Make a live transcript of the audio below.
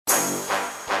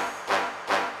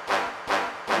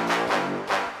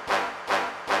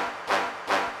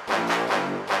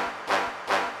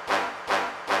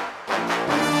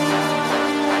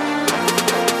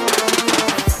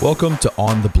Welcome to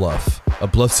On the Bluff, a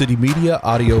Bluff City Media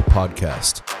audio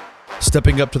podcast.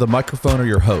 Stepping up to the microphone are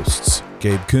your hosts,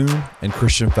 Gabe Kuhn and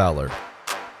Christian Fowler.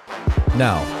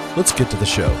 Now, let's get to the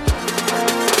show.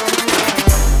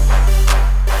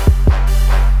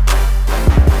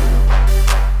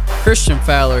 Christian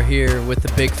Fowler here with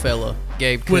the big fella,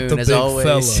 Gabe Kuhn, as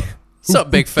always. What's up,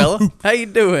 big fella? How you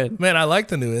doing? Man, I like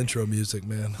the new intro music,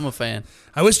 man. I'm a fan.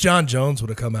 I wish John Jones would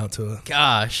have come out to it.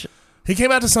 Gosh. He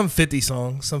came out to some 50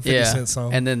 song, some 50 Cent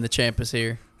song. And then the champ is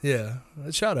here. Yeah.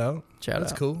 Shout out.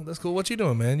 That's cool. That's cool. What you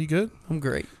doing, man? You good? I'm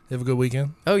great. You have a good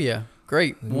weekend? Oh, yeah.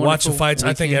 Great. Watch the fights.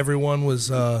 Weekend. I think everyone was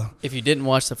if you didn't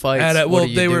watch the fights,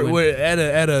 they were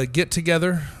at a get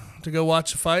together to go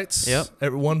watch the fights.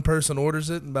 Yep. One person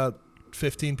orders it and about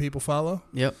 15 people follow.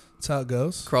 Yep. That's how it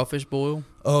goes. Crawfish boil.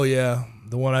 Oh yeah,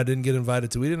 the one I didn't get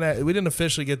invited to. We didn't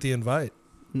officially get the invite.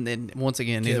 And then once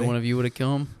again, neither one of you would have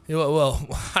come. Yeah, well,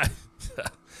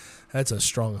 that's a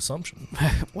strong assumption.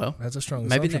 Well, that's a strong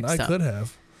maybe assumption. Next time. I could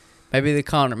have. Maybe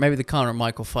the Conor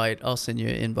Michael fight. I'll send you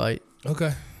an invite.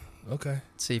 Okay.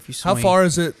 See if you swing. How far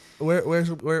is it?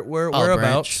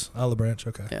 Whereabouts? Olive Branch.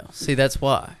 Okay. Yeah. See, that's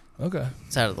why. Okay.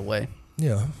 It's out of the way.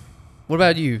 Yeah. What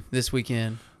about you this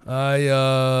weekend?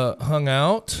 I hung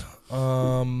out,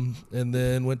 and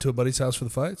then went to a buddy's house for the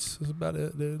fights. That's about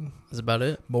it, dude. That's about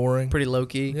it. Boring. Pretty low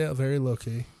key. Yeah, very low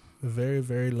key. Very,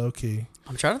 very low key.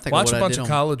 I'm trying to think. Watch a bunch of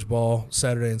college ball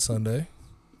Saturday and Sunday.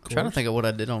 I'm trying to think of what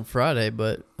I did on Friday,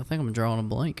 but I think I'm drawing a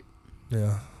blank.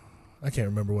 Yeah. I can't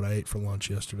remember what I ate for lunch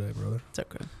yesterday, brother. It's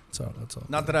okay. That's all.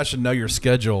 Not that I should know your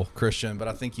schedule, Christian, but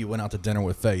I think you went out to dinner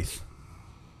with Faith.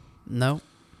 No.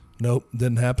 Nope,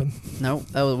 didn't happen. No,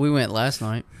 we went last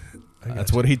night.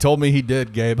 That's what he told me he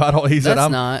did, Gabe. He said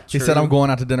I'm going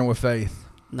out to dinner with Faith.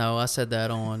 No, I said that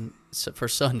for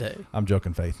Sunday. I'm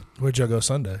joking, Faith. Where'd y'all go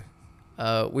Sunday?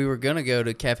 We were gonna go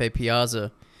to Cafe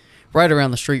Piazza, right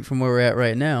around the street from where we're at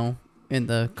right now in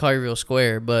the Collierville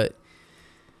Square, but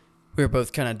we were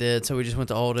both kind of dead, so we just went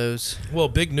to Aldo's. Well,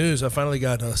 big news! I finally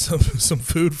got some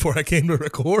food before I came to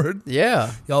record.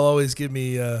 Yeah, y'all always give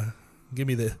me the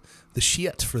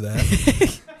shit for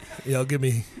that. Y'all give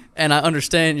me. And I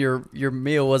understand your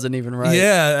meal wasn't even right.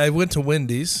 Yeah, I went to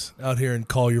Wendy's out here in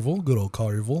Collierville, good old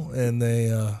Collierville, and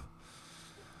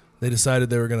they decided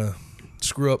they were gonna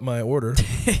screw up my order.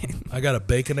 I got a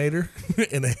Baconator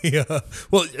and a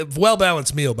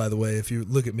well-balanced meal, by the way. If you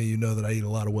look at me, you know that I eat a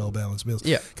lot of well-balanced meals.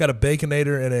 Yeah. Got a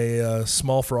Baconator and a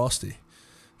small Frosty.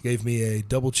 Gave me a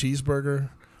double cheeseburger,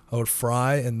 a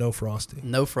fry, and no Frosty.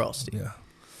 No Frosty. Yeah.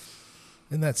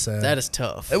 Isn't that sad? That is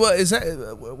tough. Well,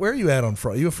 where are you at on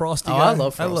Frosty? You a Frosty guy? I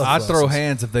love Frosty. I'd throw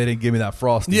hands if they didn't give me that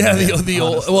Frosty. Yeah, the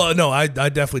old. Well, no, I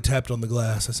definitely tapped on the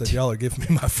glass. I said, y'all are giving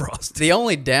me my Frosty. The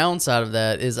only downside of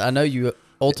that is I know you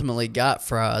ultimately got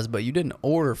fries, but you didn't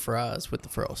order fries with the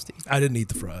Frosty. I didn't eat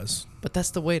the fries. But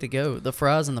that's the way to go. The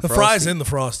fries and the Frosty. The fries and the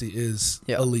Frosty is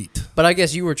elite. But I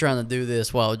guess you were trying to do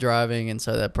this while driving, and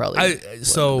so that probably wasn't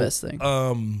the best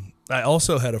thing. I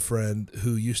also had a friend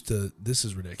who used to. This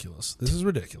is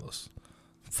ridiculous.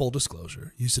 Full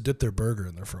disclosure, used to dip their burger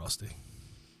in their Frosty.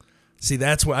 See,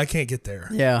 that's where I can't get there.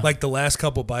 Yeah, like the last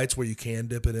couple bites where you can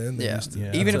dip it in. Yeah,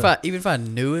 even if I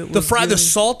knew it was the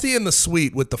salty and the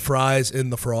sweet with the fries in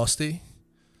the Frosty.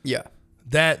 Yeah,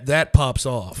 that pops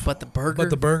off. But the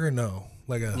burger, no,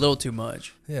 like a little too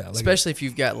much. Yeah, like especially if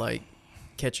you've got like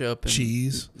ketchup and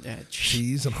cheese. Yeah,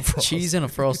 cheese and a Frosty. Cheese and a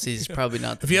Frosty is probably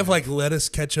not. If you have like lettuce,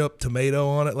 ketchup, tomato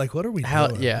on it, like what are we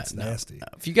doing? Yeah, it's nasty. No.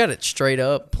 If you got it straight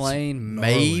up plain,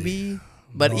 maybe.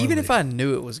 But even if I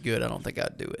knew it was good, I don't think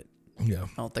I'd do it. Yeah,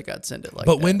 I don't think I'd send it like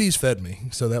that. But Wendy's fed me,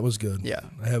 so that was good. Yeah,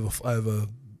 I have a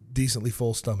decently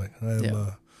full stomach.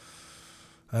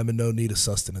 I'm in no need of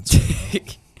sustenance.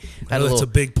 Right I know that's a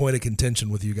big point of contention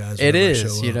with you guys. It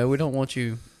is. You know, we don't want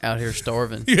you out here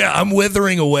starving. Yeah, I'm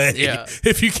withering away. Yeah.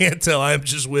 If you can't tell, I'm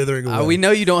just withering away. We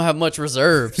know you don't have much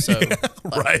reserve, so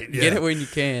right. Yeah. Get it when you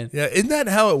can. Yeah, isn't that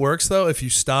how it works though? If you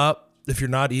stop, if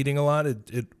you're not eating a lot,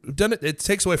 it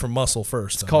takes away from muscle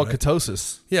first. It's called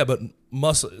ketosis. Yeah, but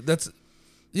muscle.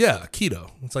 Keto.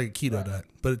 It's like a keto diet,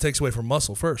 but it takes away from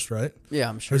muscle first, right? Yeah,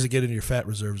 I'm sure. Or does it get into your fat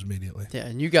reserves immediately? Yeah,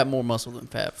 and you got more muscle than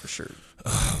fat for sure.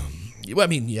 I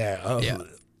mean,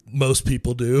 most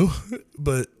people do,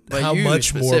 but how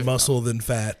much more muscle than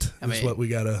fat is what we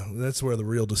gotta. That's where the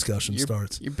real discussion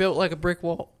starts. You're built like a brick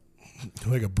wall.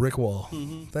 Like a brick wall.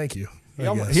 Mm-hmm. Thank you.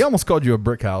 He almost called you a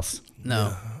brick house. No.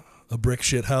 Yeah. A brick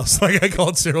shit house, like I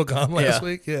called Cyril Gahn last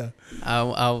week. Yeah, I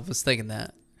was thinking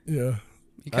that. Yeah,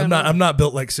 I'm not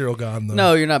built like Cyril Gahn though.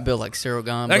 No, you're not built like Cyril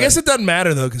Gahn. I guess it doesn't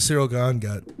matter though, because Cyril Gahn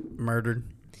got murdered.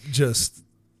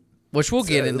 Which we'll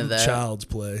get into that. Child's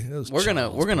play. We're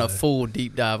gonna full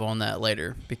deep dive on that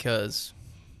later because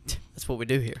That's what we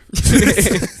do here.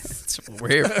 That's what we're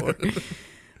here for.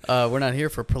 We're not here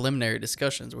for preliminary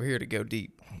discussions. We're here to go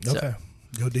deep. So, Okay.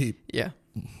 Go deep. yeah.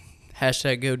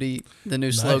 Hashtag go deep. The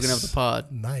new slogan of the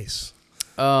pod. Nice.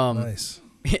 Nice.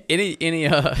 Any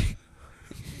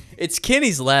it's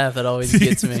Kenny's laugh that always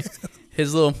gets me.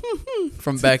 His little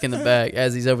from back in the back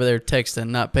as he's over there texting,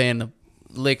 not paying a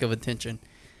lick of attention.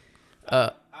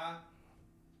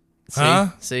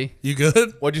 See? You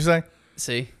good? What'd you say?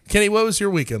 See? Kenny, what was your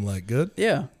weekend like? Good?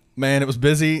 Yeah. Man, it was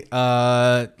busy.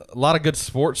 A lot of good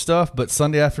sports stuff, but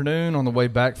Sunday afternoon on the way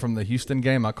back from the Houston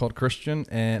game, I called Christian,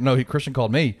 and Christian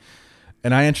called me,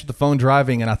 and I answered the phone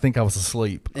driving, and I think I was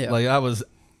asleep. Yeah. Like I was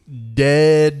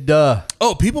dead.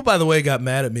 Oh, people, by the way, got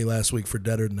mad at me last week for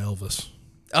Deader Than Elvis.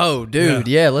 Oh, dude.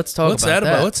 Yeah, let's talk What's about that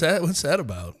that. about? What's that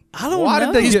about? I don't Why know.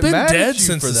 did they He's get been mad at dead you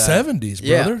since for the that? 70s,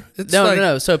 Yeah. brother. It's No, like,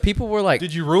 no. So people were like,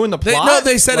 Did you ruin the plot?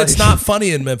 They said it's not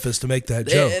funny in Memphis to make that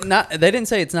joke. They didn't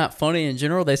say it's not funny in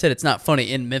general. They said it's not funny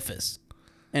in Memphis.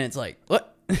 And it's like,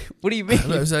 what? What do you mean?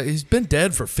 He's been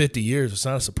dead for 50 years. It's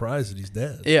not a surprise that he's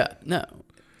dead. Yeah, no.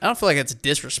 I don't feel like it's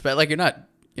disrespect. Like you're not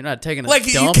taking a Like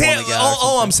dump you can't. on the guy.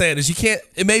 All I'm saying is you can't.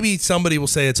 Maybe somebody will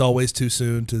say it's always too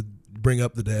soon to bring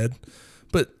up the dead,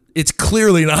 but it's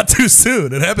clearly not too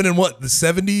soon. It happened in what, the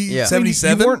 70s, Yeah.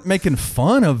 77? You weren't making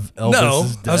fun of Elvis. No,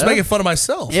 I was making fun of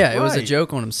myself. Yeah, it was a Right.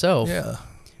 joke on himself. Yeah.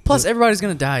 Plus, everybody's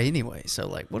gonna die anyway. So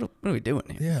like, what are we doing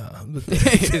here?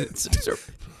 Yeah.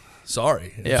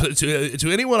 Sorry. Yeah.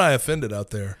 To anyone I offended out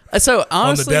there So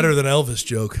honestly, on the Deader Than Elvis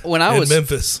joke when I in was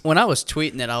Memphis. when I was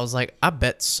tweeting it, I was like, I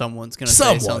bet someone's gonna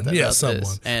say something about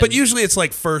this. And But usually it's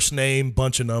like first name,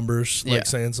 bunch of numbers, like Yeah.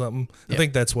 saying something. I Yeah.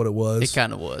 think that's what it was. it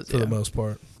kind of was. for Yeah. the most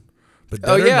part. But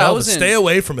Oh, Deader yeah, Than I Elvis, was in- stay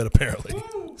away from it. Apparently,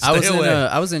 I was Stay away.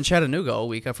 I was in Chattanooga all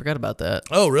week. I forgot about that.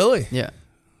 Oh, really? Yeah.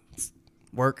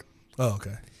 Work. Oh,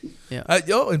 okay. Yeah.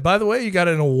 And by the way, you got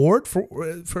an award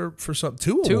for some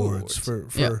two Two awards for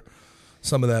Yeah.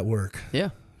 some of that work. Yeah.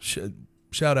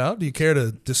 Shout out. Do you care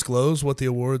to disclose what the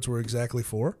awards were exactly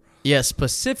for? Yeah.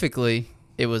 Specifically,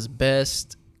 it was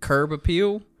best curb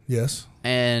appeal Yes.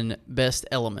 and best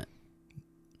element.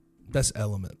 Best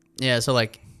element. Yeah.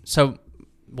 So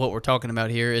what we're talking about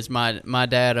here is my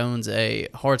dad owns a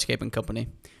hardscaping company,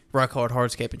 Rock Hard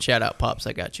Hardscaping. Shout out, Pops.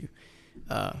 I got you.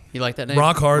 You like that name?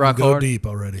 Rock hard, go deep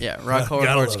already. Yeah, Rock Hard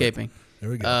Gotta love it. Hardscaping. There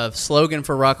we go. Slogan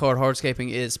for Rock Hard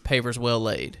Hardscaping is pavers well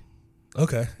laid.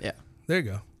 Okay. Yeah. There you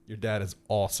go. Your dad is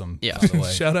awesome. Yeah. By the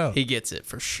way. Shout out. He gets it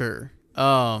for sure.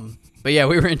 But yeah,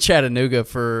 we were in Chattanooga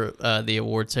for the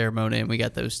award ceremony, and we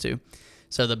got those two.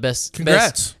 So the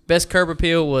Congrats. best curb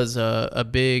appeal was a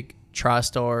big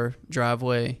TriStar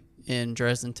driveway in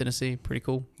Dresden, Tennessee. Pretty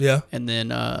cool. Yeah. And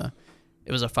then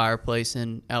it was a fireplace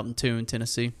out in Tune,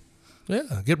 Tennessee.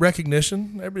 Yeah. Get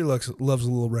recognition. Everybody loves a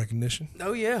little recognition.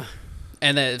 Oh yeah.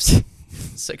 And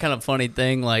it's a kind of funny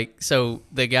thing. Like, so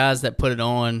the guys that put it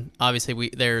on, obviously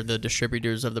they're the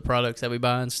distributors of the products that we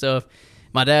buy and stuff.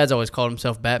 My dad's always called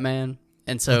himself Batman,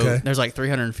 and so there's like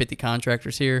 350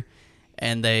 contractors here,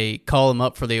 and they call him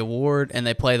up for the award, and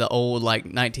they play the old like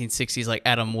 1960s like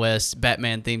Adam West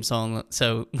Batman theme song.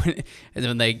 So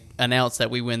when they announce that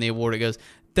we win the award, it goes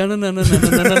Batman.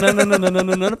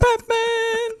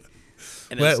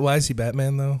 And Why is he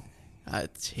Batman though?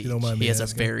 he, you don't mind me he has a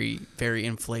asking? very, very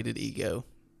inflated ego.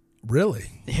 Really?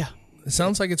 Yeah. It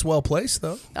sounds like it's well placed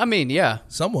though. I mean, yeah,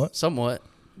 Somewhat.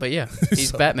 but yeah,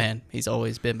 he's Batman. He's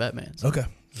always been Batman. So. Okay.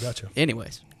 Gotcha.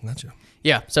 Anyways, Gotcha.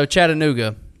 yeah. So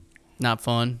Chattanooga, not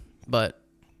fun, but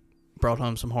brought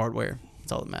home some hardware.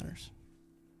 That's all that matters.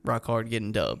 Rock hard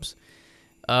getting dubs.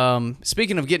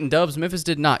 Speaking of getting dubs, Memphis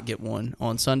did not get one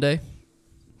on Sunday.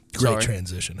 Great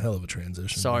transition. Hell of a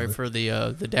transition. Sorry brother. for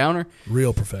the downer.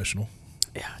 Real professional.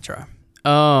 Yeah, I try.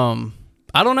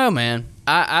 I don't know, man.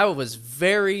 I was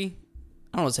very,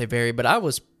 I don't want to say very, but I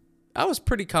was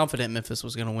pretty confident Memphis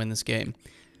was going to win this game.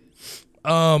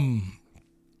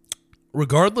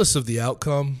 Regardless of the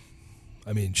outcome,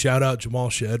 I mean, shout out Jamal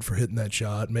Shed for hitting that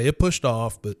shot. May have pushed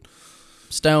off, but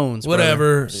Stones,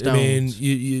 whatever. brother. Stones. I mean,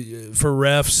 you for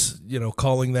refs,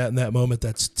 calling that in that moment,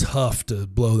 that's tough to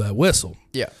blow that whistle.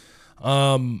 Yeah.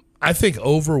 I think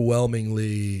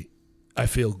overwhelmingly, I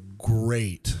feel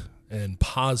great and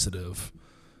positive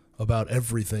about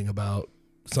everything about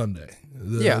Sunday.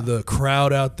 The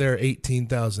crowd out there,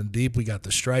 18,000 deep. We got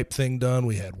the stripe thing done.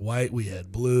 We had white. We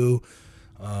had blue.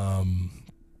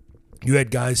 You had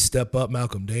guys step up.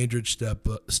 Malcolm Dandridge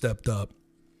stepped up.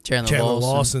 Chandler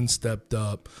Lawson stepped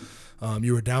up.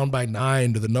 You were down by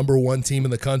 9 to the number 1 team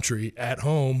in the country at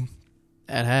home.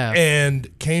 At half.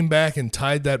 And came back and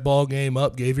tied that ball game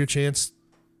up, gave yourself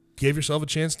a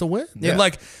chance to win. Yeah.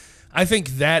 And I think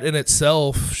that in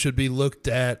itself should be looked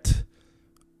at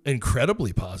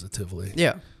incredibly positively.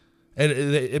 Yeah. And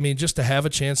I mean, just to have a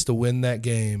chance to win that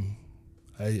game,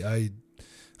 I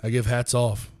give hats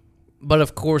off. But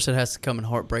of course, it has to come in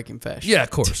heartbreaking fashion. Yeah,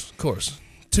 of course.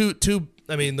 Two.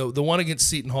 I mean, the one against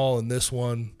Seton Hall and this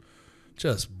one,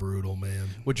 just brutal, man.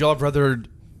 Would y'all have rather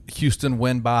Houston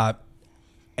win by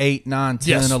 8, 9, 10,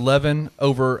 Yes. 11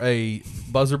 over a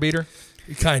buzzer beater?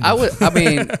 Kind of. I would. I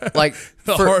mean, like,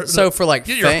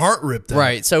 get your heart ripped out.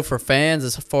 Right. So for fans,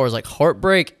 as far as like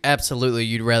heartbreak, absolutely,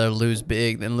 you'd rather lose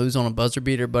big than lose on a buzzer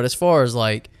beater. But as far as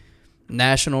like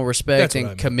national respect That's what I and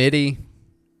meant. committee,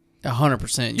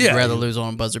 100%, you'd Yeah. rather lose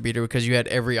on a buzzer beater because you had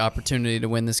every opportunity to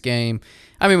win this game.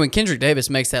 I mean, when Kendric Davis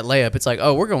makes that layup, it's like,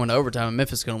 oh, we're going to overtime and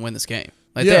Memphis is going to win this game.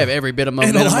 Like, Yeah. they have every bit of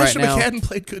And momentum right Elijah now. McCadden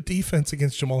played good defense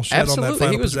against Jamal Shedd on Absolutely. that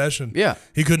final He was- possession. yeah.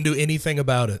 He couldn't do anything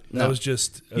about it. That No. was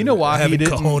just You know why he having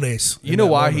didn't? cojones You in know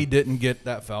that why moment. he didn't get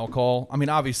that foul call? I mean,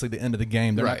 obviously, the end of the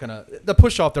game, they're Right. not gonna the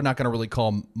push off. They're not gonna really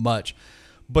call much.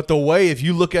 But the way, if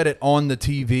you look at it on the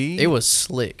TV, It was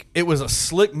slick. it was a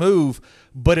slick move.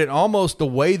 But it almost the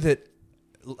way that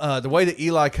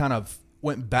Eli kind of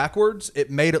went backwards, it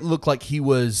made it look like he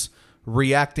was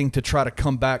reacting to try to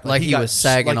come back, Like he was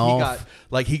sagging off.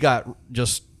 He got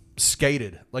just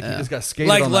skated, like he just got skated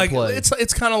on that like play.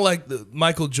 it's kind of like the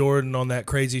Michael Jordan on that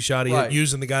crazy shot he hit, Right.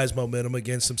 using the guy's momentum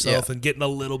against himself Yeah. and getting a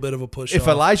little bit of a push If off.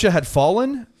 Elijah had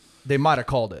fallen, they might have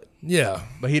called it, Yeah,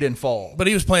 but he didn't fall. but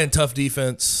he was playing tough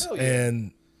defense, Hell yeah.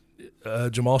 and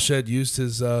Jamal Shedd used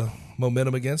his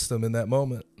momentum against him in that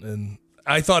moment. And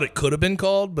I thought it could have been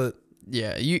called, but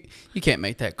Yeah, you can't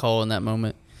make that call in that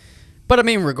moment. But I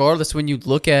mean, regardless, when you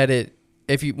look at it,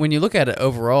 when you look at it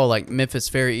overall, like Memphis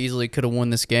very easily could have won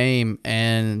this game,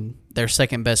 and their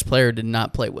second best player did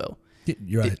not play well.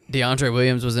 you're right. DeAndre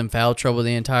Williams was in foul trouble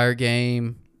the entire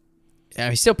game.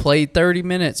 He still played 30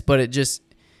 minutes, but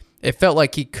it felt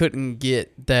like he couldn't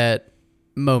get that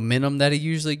momentum that he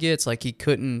usually gets. Like he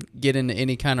couldn't get into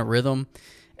any kind of rhythm.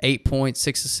 8 points,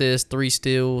 6 assists, 3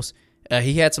 steals.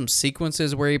 He had some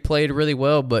sequences where he played really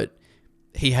well, but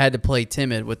he had to play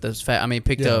timid with those.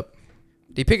 Did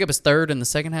he pick up his third in the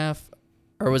second half,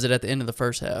 or was it at the end of the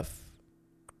first half?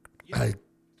 I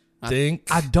think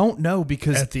I don't know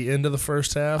because at the end of the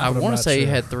first half. I but I'm want to not say he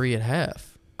sure. had 3 at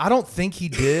half. I don't think he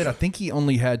did. I think he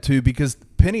only had 2 because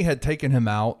Penny had taken him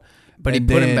out, But he and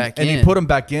put him then- back and in. he put him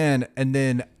back in, and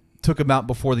then took him out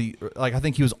before I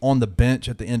think he was on the bench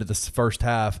at the end of the first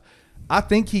half. I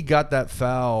think he got that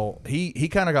foul. He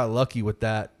kind of got lucky with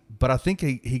that, but I think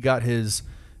he got his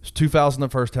 2 fouls in the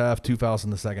first half, 2 fouls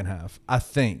in the second half. I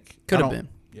think Could I have don't- been.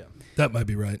 Yeah. That might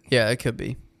be right. Yeah, it could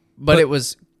be, but it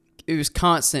was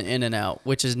constant in and out,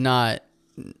 which is not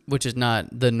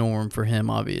the norm for him,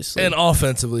 obviously. And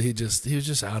offensively, he was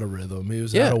just out of rhythm. He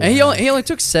was yeah, out of and whack. he only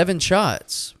took 7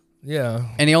 shots, Yeah.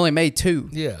 and he only made 2.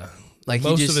 Yeah. Like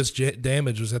most he of just, his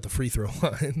damage was at the free throw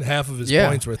line. Half of his yeah,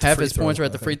 points were at the half free his throw points were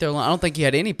at the line. free throw line. I don't think he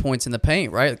had any points in the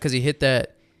paint, right? Because he hit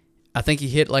that. I think he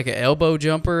hit like an elbow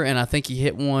jumper, and I think he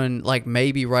hit one like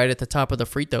maybe right at the top of the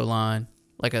free throw line,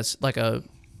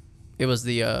 it was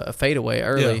a fadeaway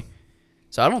early. Yeah.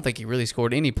 So I don't think he really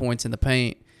scored any points in the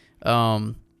paint.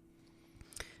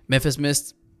 Memphis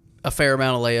missed a fair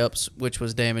amount of layups, which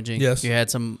was damaging. Yes. You had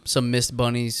some missed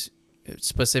bunnies.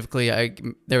 Specifically,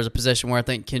 there was a possession where I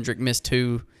think Kendric missed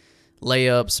 2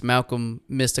 layups. Malcolm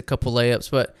missed a couple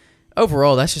layups. But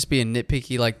overall, that's just being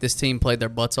nitpicky. Like, this team played their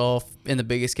butts off in the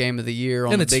biggest game of the year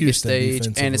on And the it's biggest Houston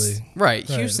stage. And it's defensively. right.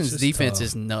 Right, Houston's it's just defense tough.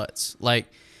 is nuts. Like,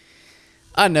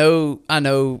 I know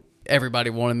everybody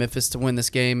wanted Memphis to win this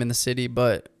game in the city,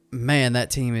 but man, that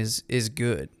team is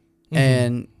good. Mm-hmm.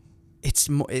 And it's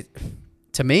more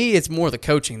to me, it's more the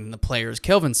coaching than the players.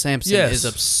 Kelvin Sampson Yes. is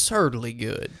absurdly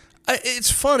good. It's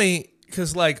funny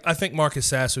because, I think Marcus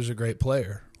Sasser's a great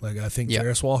player. I think Yeah.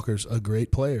 Jarris Walker's a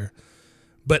great player.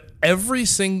 But every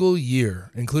single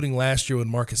year, including last year when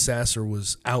Marcus Sasser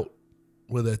was out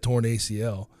with a torn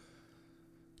ACL,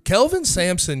 Kelvin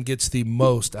Sampson gets the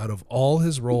most out of all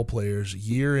his role players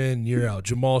year in, year out.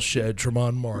 Jamal Shedd,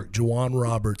 Tremont Mark, Juwan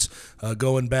Roberts.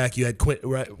 Going back, you had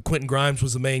Quentin Grimes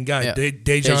was the main guy. Yeah.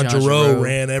 Dejan Jarreau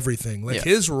ran everything. Yeah.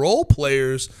 His role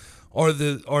players are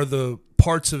the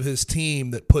parts of his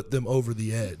team that put them over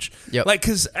the edge. Yep.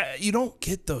 Because you don't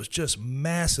get those just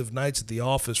massive nights at the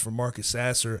office from Marcus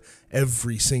Sasser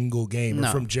every single game, or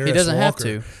No, from he Jarris doesn't have Walker.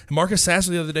 to. And Marcus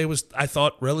Sasser the other day was, I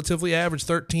thought, relatively average,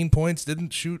 13 points,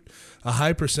 didn't shoot a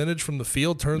high percentage from the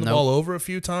field, turned the Nope. ball over a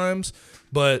few times,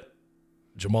 but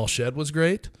Jamal Shedd was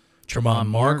great. Tremont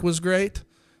Mark was great.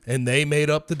 And they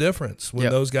made up the difference when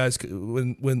Yep. those guys,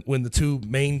 when the 2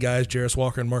 main guys, Jarris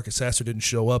Walker and Marcus Sasser, didn't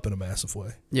show up in a massive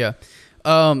way. Yeah.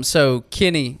 So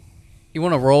Kenny You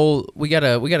want to roll? We got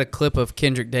a clip of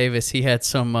Kendric Davis. He had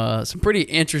some pretty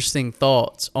interesting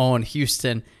thoughts on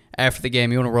Houston after the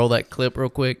game. You want to roll that clip real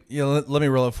quick? Yeah, let me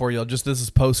roll it for you. Just this is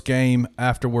post game.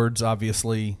 Afterwards,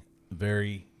 obviously,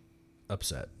 very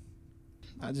upset.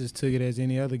 I just took it as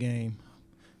any other game.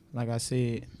 Like I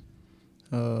said,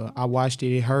 I watched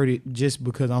it. It hurt it just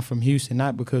because I'm from Houston,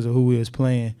 not because of who we was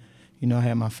playing. You know, I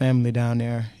had my family down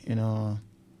there, and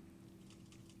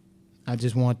I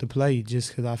just want to play just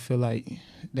because I feel like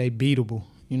they beatable.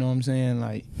 You know what I'm saying?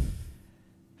 Like,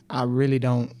 I really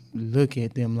don't look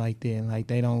at them like that. Like,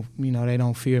 they don't, they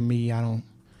don't fear me. I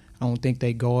don't think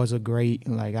they guards are great.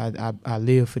 Like, I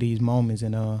live for these moments.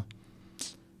 And,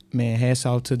 man, hats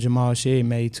off to Jamal Shea,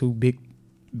 made 2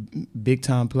 big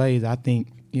time plays. I think,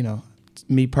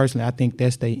 me personally, I think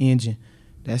that's their engine.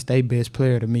 That's their best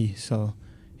player to me. So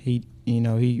he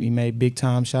made big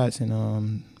time shots,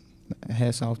 and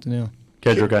hats off to them.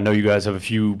 Kendric, I know you guys have a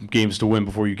few games to win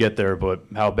before you get there, but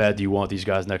how bad do you want these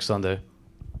guys next Sunday?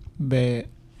 Bad.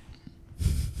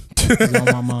 It's on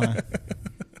my mind.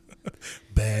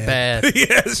 Bad.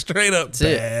 Yeah, straight up That's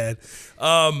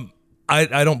bad.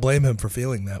 I don't blame him for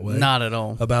feeling that way. Not at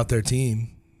all. About their team.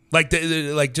 Like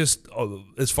just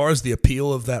as far as the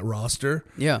appeal of that roster,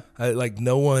 Yeah.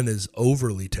 No one is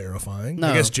overly terrifying. No.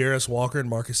 I guess Jarris Walker and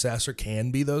Marcus Sasser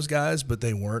can be those guys, but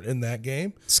they weren't in that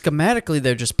game. Schematically,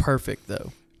 they're just perfect,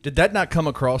 though. Did that not come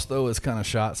across though as kind of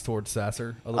shots towards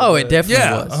Sasser? Oh, it definitely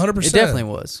Yeah, was. 100%. It definitely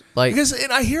was. Like,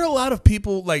 And I hear a lot of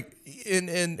people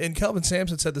and Kelvin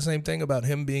Sampson said the same thing about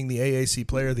him being the AAC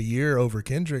Player of the Year over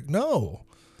Kendrick. No.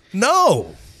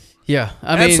 yeah,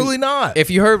 I mean, Absolutely not. If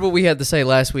you heard what we had to say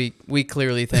last week, we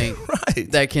clearly think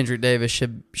Right. that Kendric Davis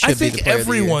should I be the think player of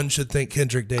the year. everyone should think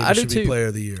Kendrick Davis I do should too. be Player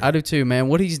of the Year. I do too, man.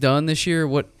 What he's done this year,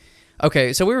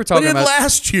 Okay, so we were But talking in about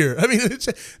last year, I mean,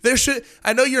 there should.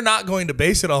 I know you're not going to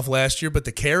base it off last year, but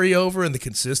the carryover and the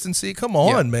consistency. Come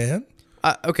on, man.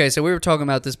 okay, so we were talking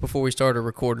about this before we started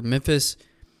recording. Memphis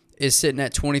is sitting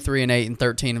at 23-8 and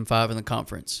 13-5 in the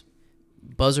conference.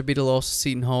 Buzzer beater loss to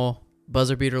Seton Hall.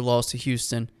 Buzzer beater loss to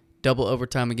Houston. Double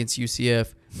overtime against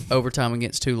UCF. Overtime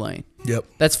against Tulane. Yep.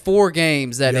 That's 4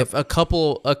 games that Yep. if a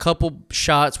couple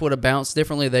shots would have bounced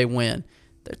differently, they win.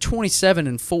 They're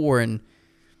 27-4 and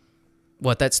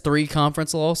what? That's 3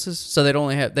 conference losses. So they'd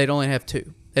only have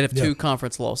 2. They'd have 2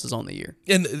 conference losses on the year.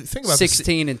 And think about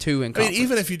 16-2 in I conference. mean,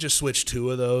 even if you just switch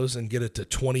 2 of those and get it to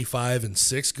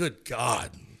 25-6, good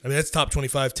God. I mean, that's top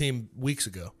 25 team weeks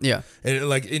ago. Yeah. And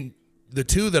in the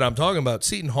 2 that I'm talking about,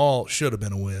 Seton Hall should have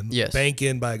been a win. Yes. Bank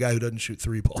in by a guy who doesn't shoot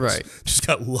 3 balls. Right. Just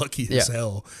got lucky as Yeah.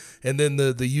 hell. And then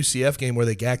the UCF game where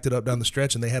they gacked it up down the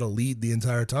stretch and they had a lead the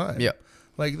entire time. Yeah.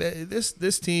 Like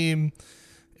this team,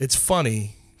 it's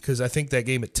funny because I think that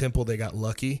game at Temple they got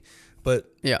lucky,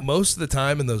 but Yeah. most of the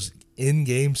time in those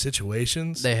in-game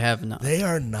situations, They have not. they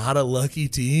are not a lucky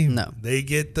team. No. They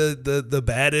get the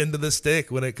bad end of the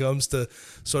stick when it comes to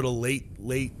sort of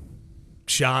late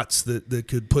shots that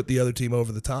could put the other team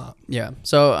over the top. Yeah.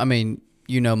 So, I mean,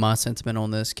 my sentiment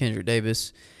on this. Kendric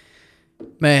Davis,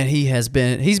 man, he's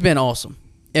been awesome.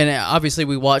 And obviously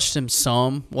we watched him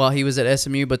some while he was at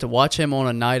SMU, but to watch him on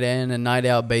a night in and night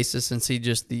out basis and see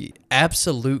just the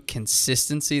absolute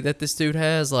consistency that this dude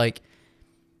has, like,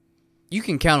 you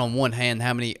can count on one hand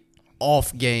how many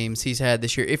off games he's had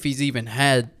this year, if he's even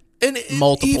had And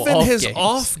multiple even off his games.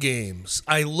 off games,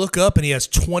 I look up and he has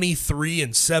 23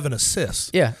 and 7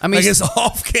 assists. Yeah, I mean, like his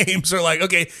off games are like,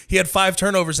 okay, he had 5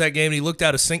 turnovers that game and he looked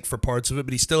out of sync for parts of it,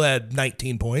 but he still had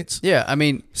 19 points. yeah, I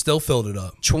mean, Still filled it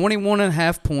up.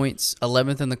 21.5 points,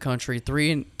 11th in the country,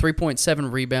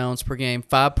 3.7 rebounds per game,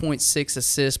 5.6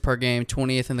 assists per game,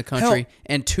 20th in the country,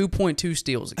 and 2.2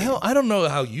 steals a game. Hell, I don't know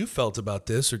how you felt about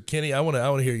this, or Kenny. I want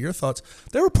to hear your thoughts.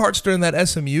 There were parts during that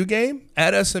SMU game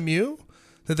at SMU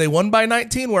that they won by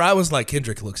 19 where I was like,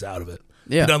 Kendrick looks out of it.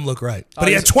 Yeah. He doesn't look right. But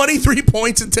he had 23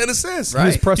 points and 10 assists. Right. He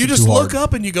was pressing You just too look hard.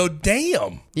 up and you go,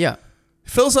 damn. Yeah.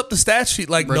 Fills up the stat sheet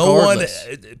like Regardless.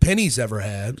 no one Penny's ever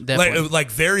had. Definitely. Like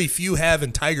very few have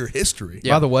in Tiger history.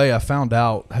 Yeah. By the way, I found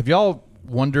out. Have y'all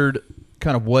wondered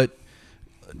kind of what?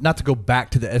 Not to go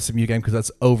back to the SMU game because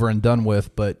that's over and done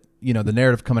with, but the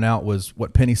narrative coming out was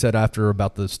what Penny said after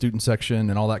about the student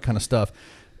section and all that kind of stuff.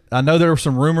 I know there were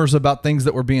some rumors about things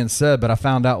that were being said, but I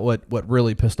found out what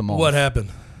really pissed them off. What happened?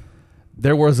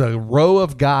 There was a row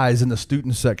of guys in the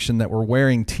student section that were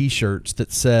wearing T-shirts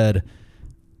that said,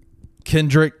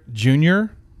 Kendric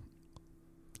Jr.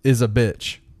 is a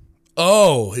bitch.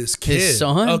 Oh, his kid.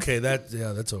 son? Okay, that's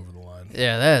over the line.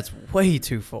 Yeah, that's way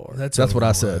too far. That's what I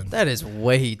overrun. said. That is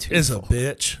way too Is far. a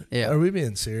bitch. Yeah. Are we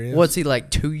being serious? What's he like?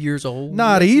 2 years old?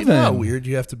 Not You even. know how weird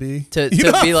you have to be To You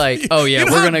know be how- like, oh yeah, you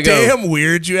know we're how gonna go. Damn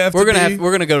weird you have We're to gonna be.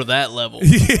 we're gonna go to that level.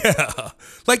 Yeah,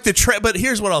 like but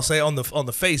here's what I'll say on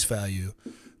the face value,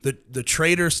 the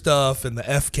trader stuff and the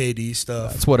FKD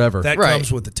stuff. It's whatever. That Right.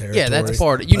 comes with the territory. Yeah, that's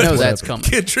part. You know that's coming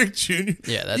Kendrick Jr.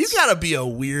 Yeah, that's- you gotta be a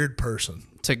weird person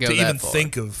to go to that even far.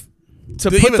 think of to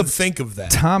to put even the think of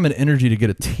that. time and energy to get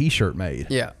a T-shirt made.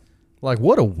 Yeah, Like,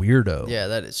 what a weirdo. yeah,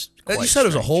 that is. You Quite said it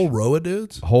was a strange. whole row of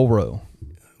dudes. A whole row.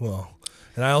 Well,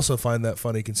 and I also find that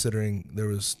funny considering there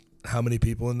was how many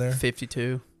people in there?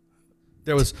 52.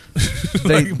 There was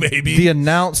Like maybe the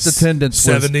announced attendance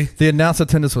 70. The announced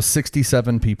attendance was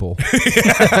 67 people.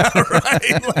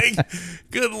 Right? Like,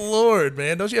 good lord,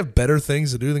 man! Don't you have better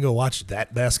things to do than go watch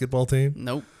that basketball team?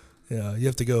 Nope. Yeah, you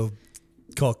have to go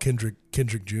call Kendrick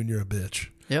Jr. a bitch.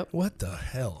 Yep. What the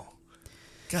hell?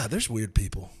 God, there's weird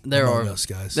people. There among are us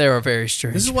guys. There are very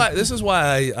strange. This is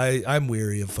why I'm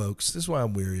weary of folks. This is why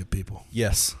I'm weary of people.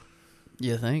 Yes.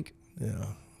 You think? Yeah.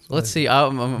 Let's see.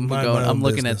 I'm Mind going. my own I'm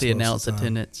looking at business the most announced of the time.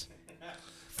 attendance.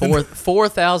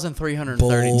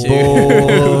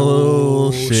 4,332,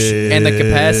 Bullshit. and the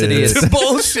capacity is It's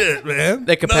bullshit, man.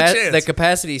 the No chance. the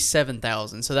capacity is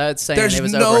 7,000. So that's saying There's it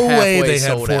was no over way halfway they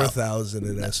had sold out. 4,000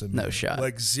 in SMU. no shot.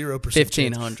 Like 0%.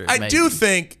 1,500 I do maybe.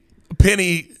 think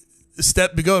Penny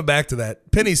going back to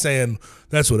that. Penny saying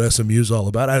that's what SMU's all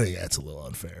about. I think that's a little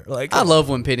unfair. Like, I love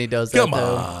when Penny does that. come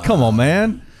though. on. Come on,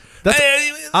 man.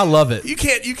 I love it. You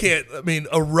can't. I mean,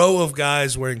 a row of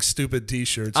guys wearing stupid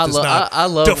T-shirts I does lo- not I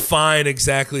love- define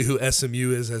exactly who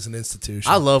SMU is as an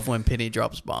institution. I love when Penny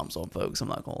drops bombs on folks. I'm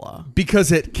not gonna lie.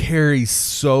 Because it carries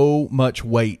so much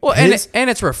weight. Well, and His-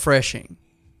 it's refreshing.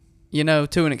 You know,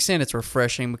 to an extent, it's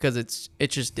refreshing because it's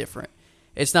just different.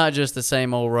 It's not just the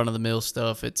same old run of the mill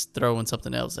stuff. It's throwing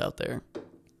something else out there.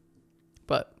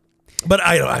 But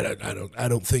I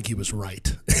don't think he was right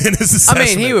in his I mean,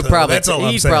 assessment, he would though. probably That's all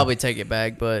I'm saying. probably take it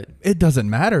back. But it doesn't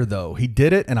matter, though. He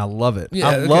did it, and I love it. Yeah,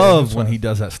 I okay, love that's when fine. he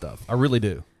does that stuff. I really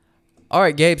do. all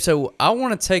right, Gabe. So I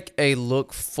want to take a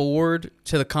look forward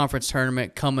to the conference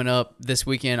tournament coming up this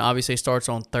weekend. Obviously, it starts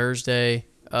on Thursday.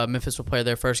 Memphis will play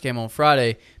their first game on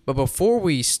Friday. But before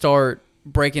we start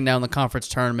breaking down the conference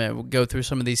tournament, we'll go through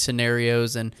some of these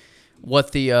scenarios and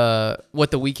what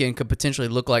the weekend could potentially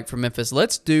look like for Memphis.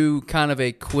 Let's do kind of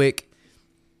a quick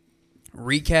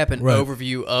recap and Right.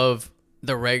 overview of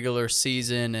the regular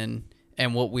season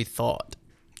and what we thought.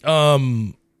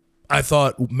 I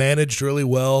thought managed really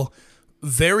well.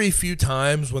 Very few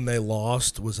times when they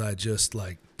lost was I just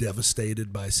like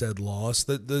devastated by said loss.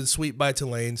 The sweep by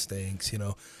Tulane stinks, you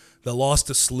know. The loss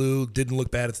to SLU didn't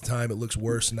look bad at the time. It looks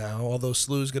worse now. Although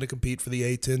SLU's going to compete for the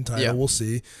A-10 title, Yeah. we'll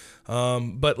see.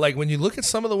 But like when you look at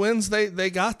some of the wins they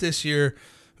got this year,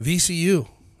 VCU,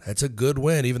 that's a good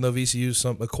win. Even though VCU's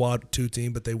a quad 2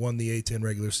 team, but they won the A-10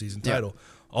 regular season Yeah. title.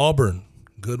 Auburn,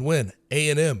 good win.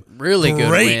 A&M, Really good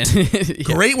great. win. Yeah.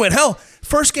 Great win. Hell,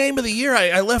 first game of the year,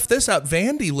 I left this out.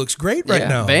 Vandy looks great right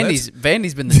now. Vandy's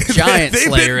been the giant They've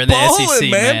slayer been in the balling, SEC,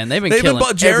 man. They've been killing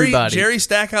everybody. Jerry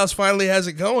Stackhouse finally has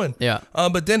it going. Yeah.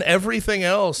 But then everything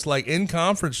else, like in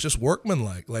conference, just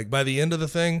workmanlike. Like by the end of the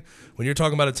thing, when you're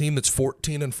talking about a team that's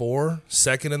 14-4,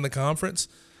 second in the conference,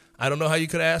 I don't know how you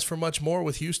could ask for much more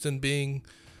with Houston being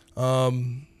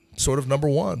sort of number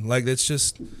one. Like it's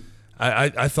just,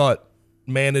 I thought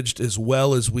managed as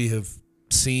well as we have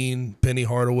seen Penny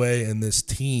Hardaway and this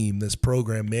team, this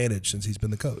program managed since he's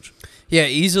been the coach. Yeah,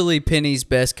 easily Penny's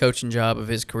best coaching job of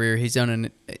his career. He's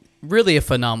done really a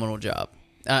phenomenal job.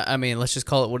 I mean, let's just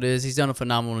call it what it is. He's done a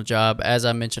phenomenal job. As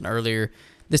I mentioned earlier,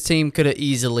 this team could have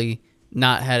easily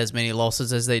not had as many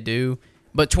losses as they do,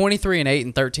 but 23-8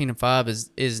 and 13-5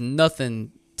 is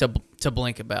nothing to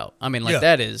blink about. I mean, like Yeah.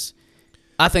 that is,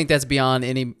 I think that's beyond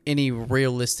any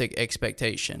realistic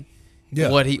expectation. Yeah.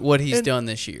 What he's And done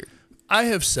this year. I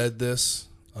have said this,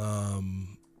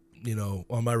 on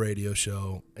my radio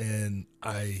show, and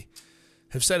I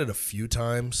have said it a few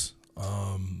times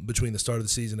between the start of the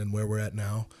season and where we're at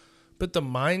now. But the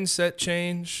mindset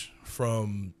change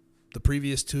from the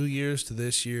previous 2 years to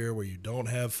this year, where you don't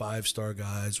have 5-star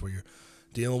guys, where you're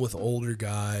dealing with older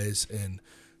guys, and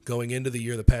going into the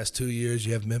year, the past 2 years,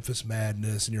 you have Memphis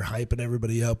Madness, and you're hyping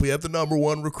everybody up. We have the number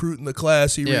one recruit in the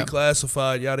class. He Yeah.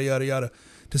 reclassified, yada, yada, yada.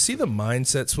 To see the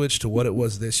mindset switch to what it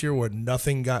was this year, where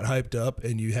nothing got hyped up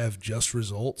and you have just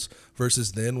results,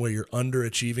 versus then where you're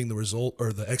underachieving the result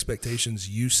or the expectations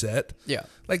you set. Yeah.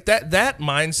 Like that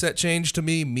mindset change to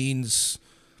me means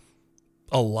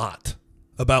a lot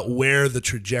about where the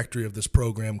trajectory of this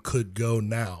program could go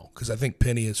now. Because I think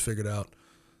Penny has figured out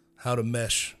how to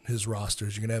mesh his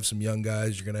rosters. You're going to have some young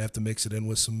guys. You're going to have to mix it in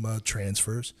with some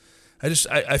transfers.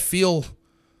 I feel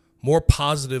more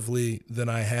positively than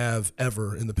I have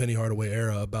ever in the Penny Hardaway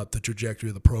era about the trajectory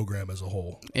of the program as a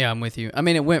whole. Yeah, I'm with you. I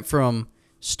mean, it went from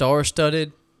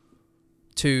star-studded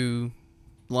to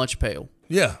lunch pail.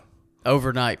 Yeah.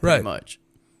 Overnight, pretty much.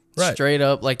 Right. Straight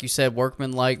up, like you said,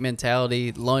 workman-like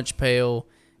mentality, lunch pail,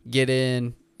 get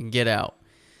in and get out.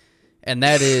 And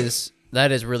that is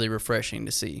really refreshing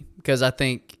to see, because I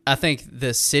think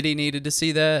the city needed to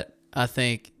see that. I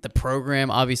think the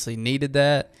program obviously needed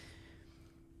that.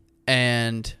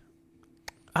 And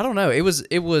I don't know, it was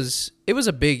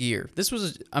a big year. This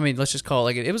was, let's just call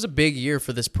it like it was a big year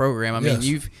for this program. I mean,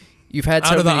 you've had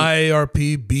so out of many, the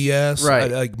IARP BS,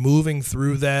 right? Like moving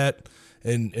through that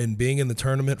and being in the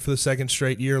tournament for the second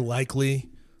straight year, likely.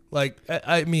 Like,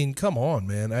 I mean, come on,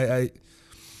 man.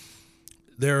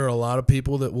 There are a lot of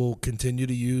people that will continue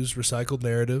to use recycled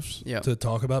narratives to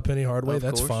talk about Penny Hardaway.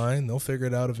 That's fine. They'll figure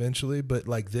it out eventually. But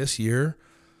like this year,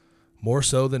 more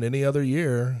so than any other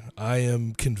year, I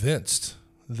am convinced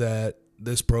that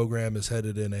this program is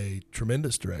headed in a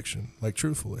tremendous direction, like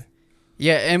truthfully.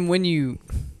 Yeah, and when you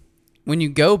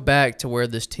go back to where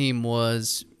this team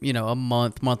was, a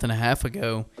month and a half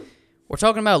ago, we're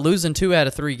talking about losing 2 out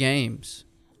of 3 games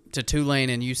to Tulane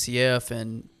and UCF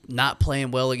and not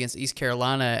playing well against East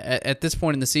Carolina. At this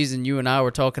point in the season, you and I were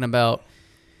talking about,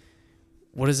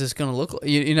 what is this going to look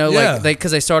like?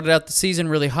 Because they started out the season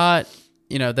really hot.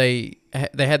 They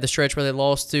had the stretch where they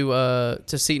lost to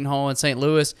Seton Hall and St.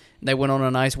 Louis. And they went on a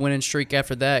nice winning streak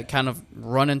after that, kind of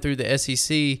running through the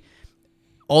SEC.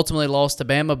 Ultimately lost to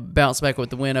Bama, bounced back with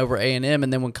the win over A&M,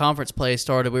 and then when conference play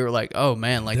started, we were like, "Oh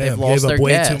man, they've lost their gas."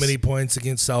 Gave up way too many points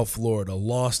against South Florida.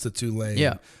 Lost to Tulane.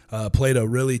 Yeah, played a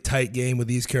really tight game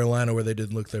with East Carolina where they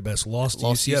didn't look their best. Lost to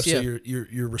UCF. So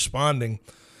you're responding,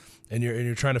 and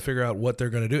you're trying to figure out what they're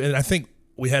going to do. And I think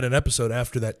we had an episode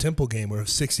after that Temple game where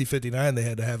 60-59 they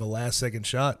had to have a last second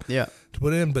shot to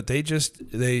put in, but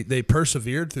they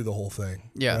persevered through the whole thing.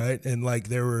 Yeah, right, and like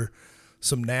there were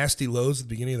some nasty lows at the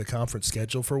beginning of the conference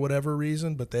schedule for whatever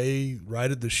reason, but they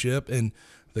righted the ship, and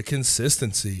the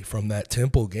consistency from that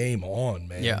Temple game on,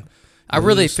 man. Yeah. I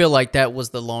really feel like that was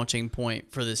the launching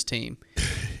point for this team.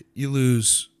 You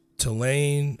lose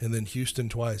Tulane and then Houston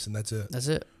twice, and that's it. That's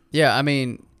it. Yeah, I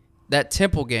mean, that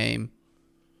Temple game,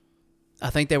 I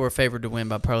think they were favored to win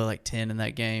by probably like 10 in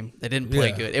that game. They didn't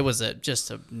play good. It was just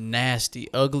a nasty,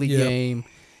 ugly game.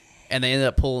 And they ended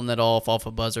up pulling it off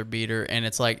a buzzer beater. And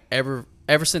it's like ever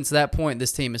since that point,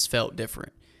 this team has felt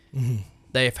different. Mm-hmm.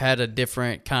 They've had a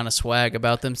different kind of swag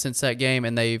about them since that game.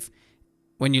 And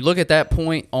when you look at that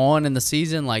point on in the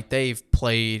season, like they've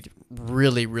played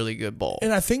really, really good ball.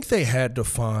 And I think they had to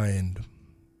find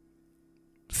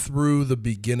through the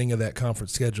beginning of that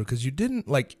conference schedule, because you didn't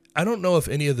I don't know if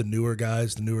any of the newer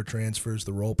guys, the newer transfers,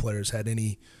 the role players had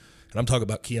any, and I'm talking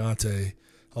about Keontae,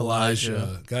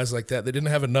 Elijah, guys like that. They didn't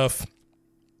have enough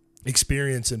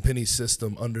experience in Penny's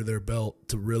system under their belt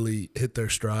to really hit their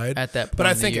stride at that point. But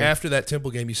I think after that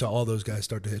Temple game, you saw all those guys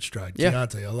start to hit stride.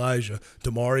 Keontae, Elijah,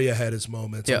 DeMaria had his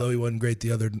moments, although he wasn't great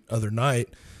the other night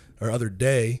or other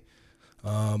day.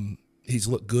 He's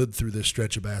looked good through this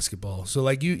stretch of basketball. So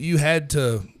you had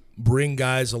to bring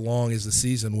guys along as the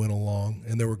season went along,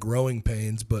 and there were growing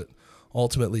pains, but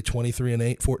ultimately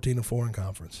 23-8, 14-4 in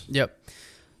conference. Yep.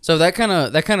 So that kind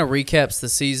of recaps the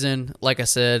season. Like I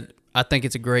said, I think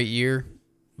it's a great year,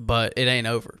 but it ain't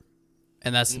over,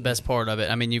 and that's the best part of it.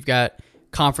 I mean, you've got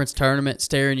conference tournament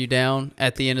staring you down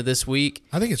at the end of this week.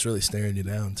 I think it's really staring you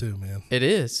down too, man. It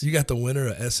is. You got the winner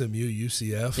of SMU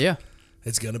UCF. Yeah,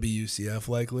 it's gonna be UCF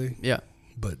likely. Yeah,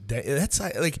 but that's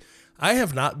I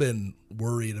have not been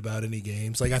worried about any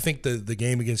games. I think the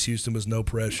game against Houston was no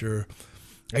pressure.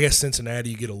 I guess Cincinnati,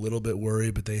 you get a little bit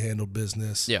worried, but they handled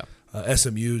business. Yeah.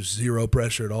 SMU, zero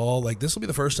pressure at all. This will be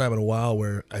the first time in a while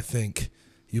where I think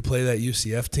you play that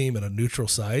UCF team in a neutral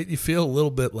site. You feel a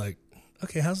little bit like,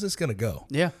 okay, how's this going to go?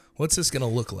 Yeah. What's this going to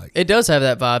look like? It does have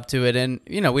that vibe to it. And,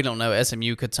 we don't know.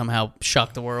 SMU could somehow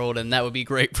shock the world, and that would be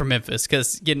great for Memphis,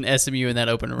 because getting SMU in that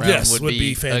open round would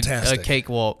be fantastic. A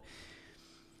cakewalk.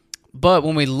 But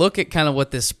when we look at kind of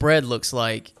what this spread looks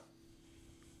like,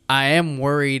 I am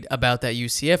worried about that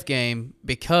UCF game,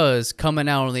 because coming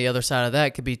out on the other side of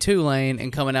that could be Tulane,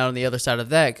 and coming out on the other side of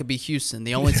that could be Houston,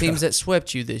 the only teams that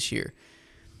swept you this year.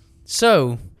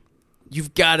 So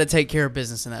you've got to take care of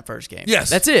business in that first game. Yes.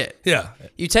 That's it. Yeah.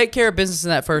 You take care of business in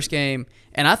that first game,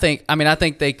 and I think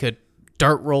they could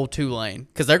dirt roll Tulane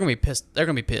because they're gonna be pissed. They're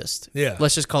gonna be pissed. Yeah.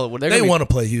 Let's just call it what They want to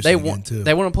play Houston again, too.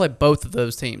 They want to play both of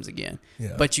those teams again.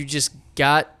 Yeah. But you just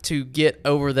got to get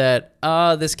over that.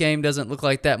 This game doesn't look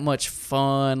like that much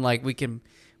fun. Like we can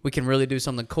really do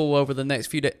something cool over the next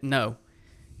few days. No,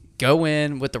 go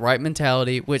in with the right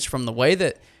mentality. Which from the way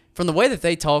that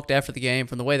they talked after the game,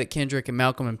 from the way that Kendrick and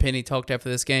Malcolm and Penny talked after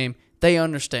this game, they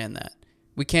understand that.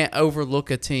 We can't overlook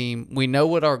a team. We know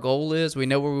what our goal is. We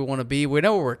know where we want to be. We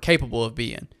know what we're capable of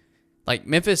being. Like,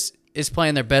 Memphis is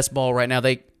playing their best ball right now.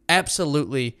 They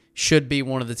absolutely should be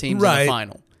one of the teams in the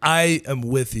final. I am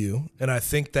with you, and I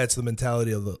think that's the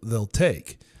mentality they'll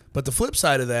take. But the flip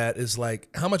side of that is, like,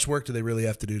 how much work do they really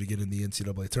have to do to get in the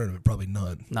NCAA tournament? Probably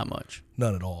none. Not much.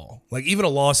 None at all. Like, even a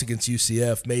loss against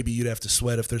UCF, maybe you'd have to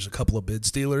sweat if there's a couple of bid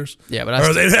stealers. Yeah, but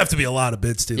or there'd have to be a lot of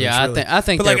bid stealers. Yeah, really. I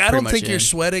think. But like, they're I don't pretty think much you're in.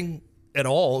 sweating at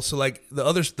all. So like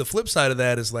the flip side of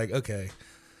that is like, okay,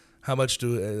 how much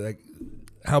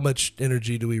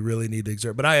energy do we really need to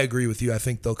exert? But I agree with you. I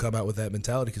think they'll come out with that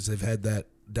mentality because they've had that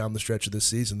down the stretch of this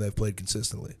season. They've played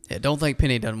consistently. Yeah, don't think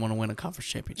Penny doesn't want to win a conference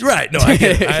championship. Right. No, I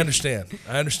get it. I understand.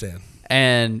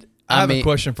 And I have a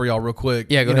question for y'all real quick.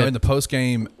 Yeah, go ahead. In the post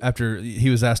game, after Penny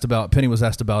was asked about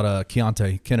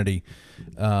Keontae Kennedy,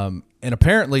 and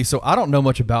apparently, so I don't know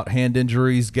much about hand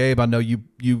injuries. Gabe, I know you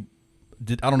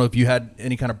did. I don't know if you had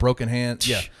any kind of broken hand.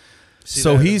 Yeah.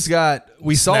 So he's got.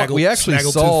 We actually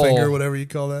saw finger, whatever you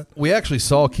call that. We actually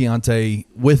saw Keontae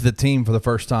with the team for the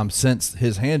first time since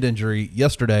his hand injury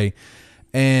yesterday,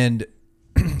 and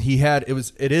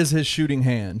it is his shooting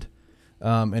hand.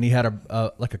 And he had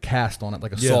a cast on it,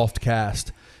 like a soft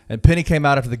cast. And Penny came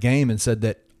out after the game and said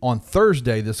that on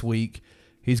Thursday this week,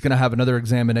 he's going to have another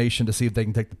examination to see if they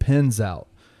can take the pins out.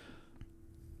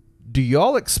 Do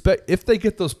y'all expect, if they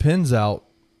get those pins out,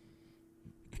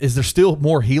 is there still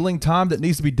more healing time that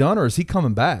needs to be done, or is he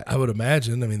coming back? I would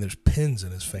imagine. I mean, there's pins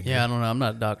in his finger. Yeah, I don't know. I'm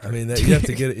not a doctor. I mean, you have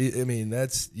to get. I mean,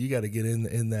 you got to get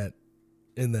in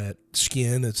that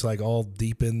skin. It's like all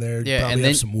deep in there. You probably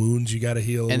have some wounds you got to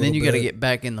heal. And then you got to get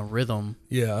back in the rhythm.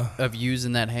 Yeah. Of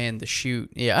using that hand to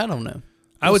shoot. Yeah, I don't know.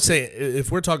 I would say if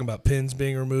we're talking about pins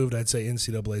being removed, I'd say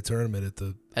NCAA tournament at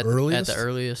the earliest. At the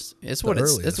earliest, it's what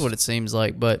it seems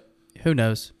like. But who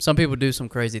knows? Some people do some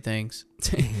crazy things.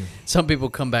 Some people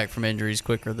come back from injuries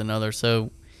quicker than others. So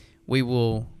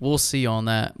we'll see on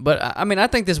that. But I mean, I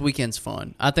think this weekend's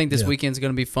fun. I think this weekend's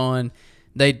going to be fun.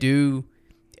 They do.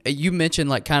 You mentioned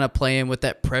like kind of playing with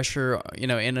that pressure, in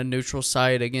a neutral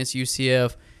site against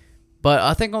UCF. But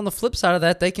I think on the flip side of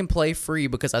that, they can play free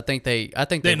because I think they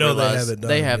know they have it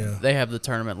done. They have the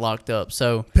tournament locked up.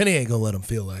 So Penny ain't gonna let them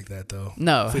feel like that though.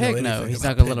 No, heck no, he's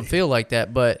not gonna let them feel like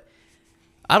that. But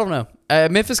I don't know.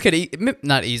 Memphis could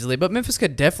not easily, but Memphis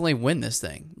could definitely win this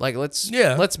thing. Like let's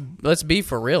be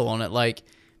for real on it. Like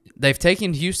they've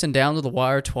taken Houston down to the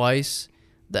wire twice.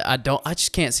 I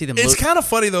just can't see them. It's kind of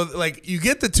funny though. Like you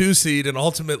get the 2 seed, and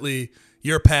ultimately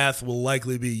your path will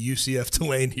likely be UCF,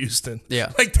 Tulane, Houston.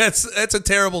 Yeah, like that's a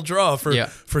terrible draw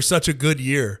for such a good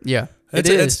year. Yeah, it's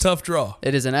a tough draw.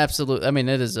 It is an absolute. I mean,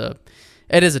 it is a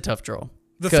tough draw.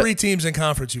 The 3 teams in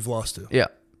conference you've lost to. Yeah,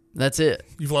 that's it.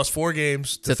 You've lost 4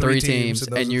 games to 3 teams,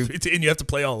 and you have to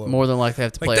play all of them. More than likely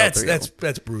have to play all 3 of them.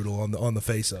 That's brutal on the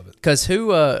face of it. Because who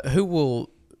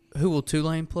will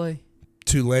Tulane play?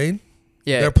 Tulane.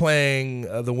 Yeah, they're playing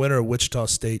the winner of Wichita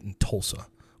State and Tulsa,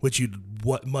 which you'd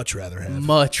much rather have.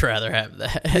 Much rather have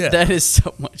that. Yeah. That is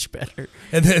so much better.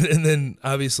 And then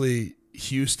obviously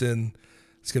Houston,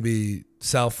 it's gonna be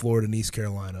South Florida and East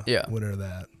Carolina. Yeah, winner of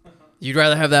that. You'd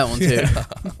rather have that one too. Yeah.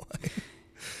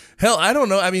 Hell, I don't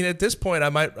know. I mean, at this point, I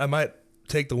might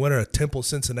take the winner of Temple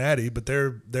Cincinnati, but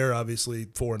they're obviously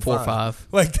 4 and 5.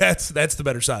 Like that's the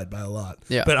better side by a lot.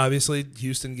 Yeah. But obviously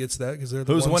Houston gets that because they're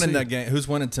the Who's winning seed. that game? Who's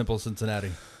winning Temple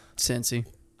Cincinnati? Cincy.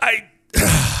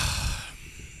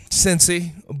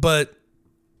 Cincy, but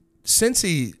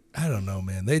Cincy, I don't know,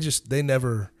 man. They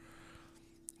never.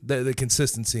 The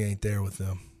consistency ain't there with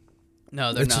them.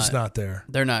 No, they're it's not. just not there.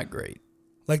 They're not great.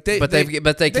 Like they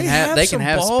can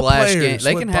have splash games.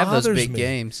 They can have those big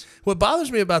games. What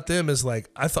bothers me about them is like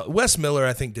I thought Wes Miller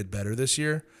I think did better this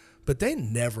year, but they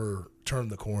never turned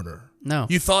the corner. No,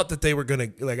 you thought that they were gonna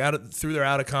through their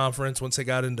out of conference. Once they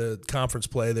got into conference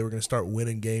play, they were gonna start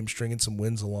winning games, stringing some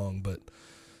wins along. But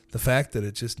the fact that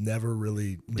it just never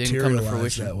really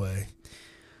materialized that way.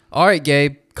 All right,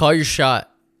 Gabe, call your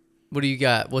shot. What do you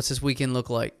got? What's this weekend look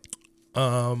like?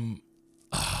 Oh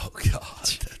God,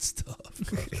 that's tough.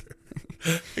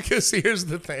 Because here's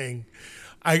the thing,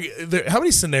 how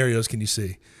many scenarios can you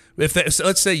see So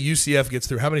let's say UCF gets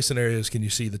through, how many scenarios can you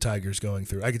see the Tigers going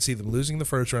through? I could see them losing the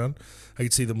first round. I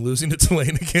could see them losing to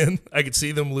Tulane again. I could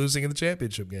see them losing in the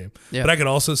championship game. Yeah. But I could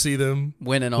also see them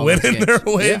winning their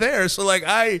way there. So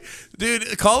like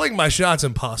dude, calling my shots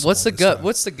impossible. What's the gut? Time.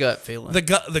 What's the gut feeling?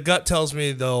 The gut tells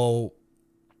me they'll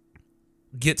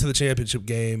get to the championship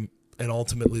game and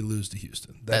ultimately lose to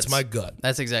Houston. That's my gut.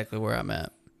 That's exactly where I'm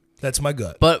at. That's my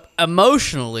gut. But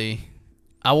emotionally,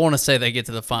 I want to say they get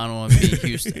to the final and beat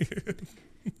Houston.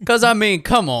 Because, I mean,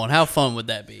 come on. How fun would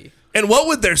that be? And what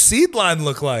would their seed line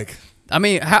look like? I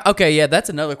mean, that's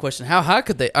another question. How high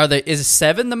could they? Is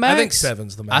 7 the max? I think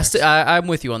 7's the max. I'm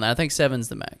with you on that. I think 7's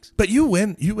the max. But you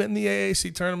win the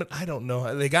AAC tournament. I don't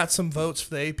know. They got some votes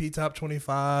for the AP Top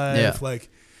 25. Yeah. Like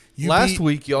Last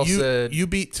week y'all said you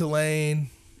beat Tulane.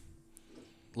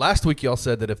 Last week y'all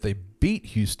said that if they beat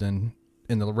Houston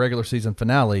in the regular season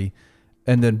finale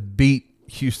and then beat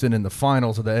Houston in the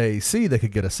finals of the AAC, they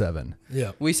could get a 7.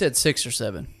 Yeah. We said 6 or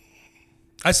 7.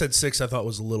 I said 6. I thought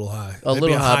was a little high. A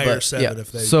little high, higher but 7 yeah.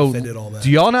 if they did all that.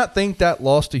 Do y'all not think that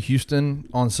loss to Houston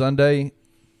on Sunday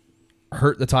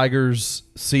hurt the Tigers'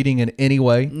 seeding in any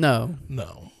way? No.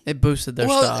 It boosted their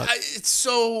stock. It's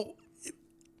so.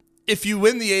 If you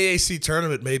win the AAC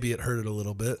tournament, maybe it hurt it a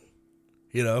little bit.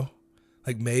 You know,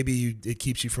 like maybe it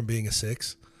keeps you from being a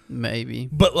 6. Maybe.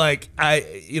 But like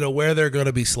where they're going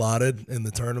to be slotted in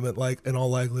the tournament, like in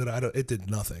all likelihood, it did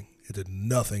nothing. It did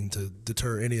nothing to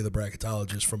deter any of the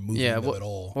bracketologists from moving them at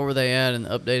all. What were they at and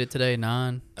updated today?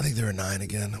 9? I think they were 9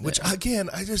 again. Which again,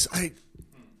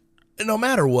 no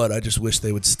matter what, I just wish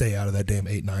they would stay out of that damn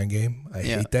 8-9 game. I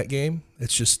hate that game.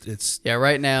 It's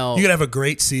right now you can have a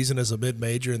great season as a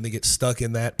mid-major and they get stuck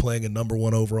in that playing a number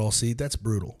 1 overall seed. That's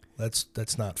brutal.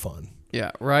 That's not fun.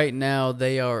 Yeah, right now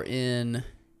they are in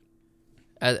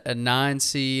a 9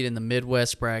 seed in the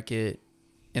Midwest bracket,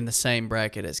 in the same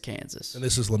bracket as Kansas. And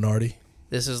this is Lenardi.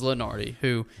 This is Lenardi,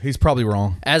 who he's probably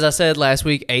wrong. As I said last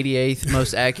week, 88th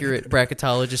most accurate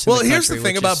bracketologist in the country. Well, here's the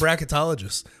thing about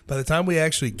bracketologists. By the time we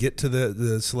actually get to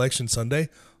the selection Sunday,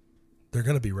 they're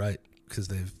going to be right because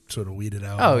they've sort of weeded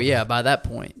out. Oh yeah, by that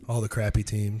point, all the crappy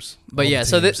teams. But yeah,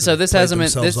 so this has them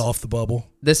off the bubble.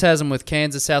 This has them with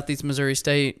Kansas, Southeast Missouri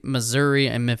State, Missouri,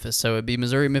 and Memphis. So it'd be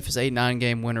Missouri, Memphis 8-9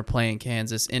 game winner playing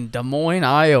Kansas in Des Moines,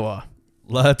 Iowa.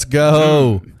 Let's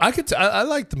go. I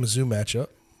like the Mizzou matchup.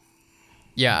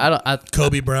 Yeah,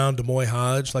 Kobe Brown, Des Moines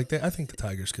Hodge, like that. I think the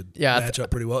Tigers could match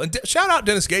up pretty well. And shout out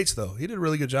Dennis Gates though; he did a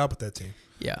really good job with that team.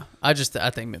 Yeah, I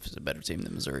think Memphis is a better team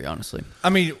than Missouri, honestly. I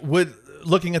mean,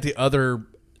 looking at the other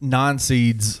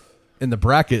non-seeds in the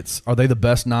brackets, are they the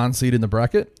best non-seed in the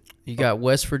bracket? You got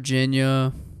West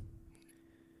Virginia,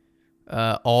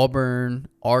 Auburn,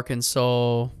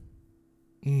 Arkansas.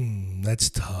 That's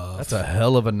tough. That's a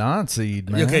hell of a non-seed,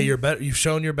 man. Okay, you're better. You've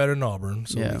shown you're better than Auburn,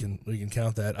 so Yeah. we can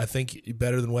count that. I think you're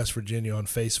better than West Virginia on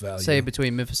face value. Say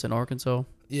between Memphis and Arkansas.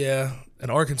 Yeah, and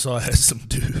Arkansas has some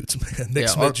dudes, man. Nick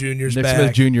Smith Jr.'s Nick back.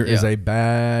 Smith Jr. is a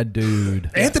bad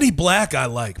dude. Anthony Black, I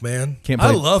like, man.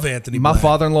 I love Anthony My Black.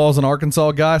 father-in-law is an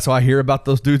Arkansas guy, so I hear about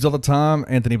those dudes all the time.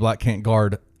 Anthony Black can't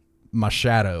guard my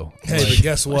shadow. Hey, but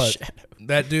guess what?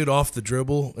 That dude off the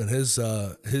dribble and his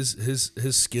skill, he's his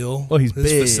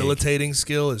big. facilitating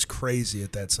skill is crazy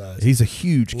at that size. He's a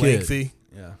huge kid. Lengthy.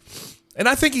 Yeah. And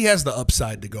I think he has the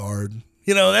upside to guard.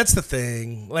 You know, that's the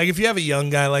thing. Like, if you have a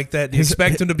young guy like that, do you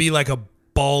expect him to be like a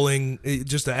balling,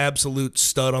 just an absolute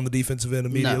stud on the defensive end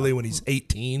immediately when he's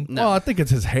 18? No. Well, I think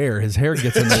it's his hair. His hair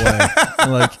gets in the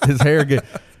way. Like,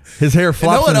 his hair flops. You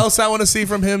know what else I want to see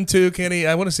from him, too, Kenny?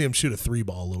 I want to see him shoot a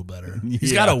 3-ball a little better.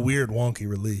 He's got a weird, wonky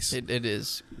release. It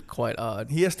is quite odd.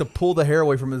 He has to pull the hair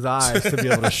away from his eyes to be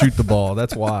able to shoot the ball.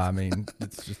 That's why. I mean,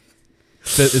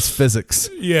 it's physics.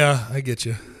 Yeah, I get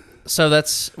you. So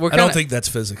I don't think that's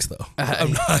physics, though.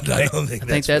 I don't think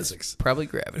that's physics. Probably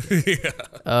gravity.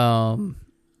 Yeah.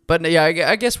 But yeah,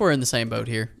 I guess we're in the same boat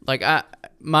here. Like,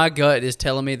 my gut is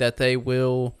telling me that they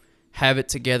will have it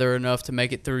together enough to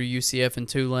make it through UCF and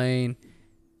Tulane.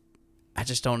 I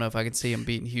just don't know if I can see them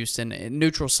beating Houston in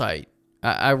neutral site.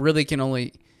 I really can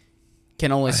only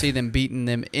see them beating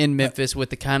them in Memphis with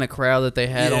the kind of crowd that they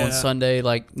had on Sunday.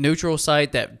 Like, neutral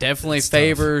site that definitely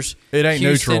favors It ain't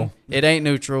Houston. neutral. It ain't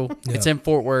neutral. Yeah. It's in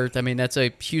Fort Worth. I mean, that's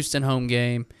a Houston home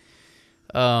game.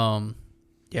 Yeah,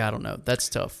 I don't know. That's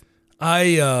tough.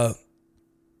 I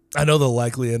know they'll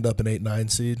likely end up an 8-9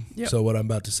 seed. Yep. So what I'm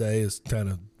about to say is kind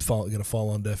of going to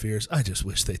fall on deaf ears. I just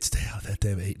wish they'd stay out of that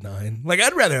damn 8-9. Like,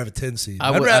 I'd rather have a 10 seed.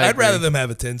 I'd rather them have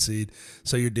a 10 seed.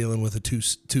 So you're dealing with a 2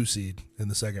 seed in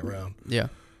the second round. Yeah.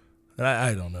 And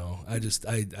I don't know. I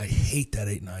hate that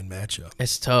 8-9 matchup.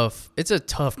 It's tough. It's a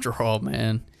tough draw,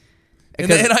 man.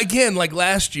 And again, like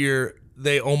last year,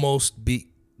 they almost beat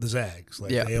the Zags.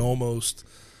 Like Yeah. they almost.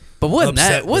 But wouldn't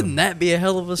that be a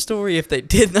hell of a story if they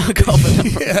did knock off a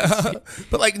number? Yeah,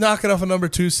 but like knocking off a number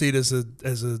 2 seed as a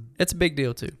It's a big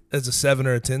deal too. as a 7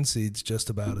 or a 10 seed's just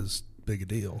about as big a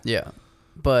deal. Yeah,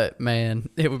 but man,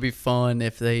 it would be fun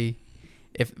if they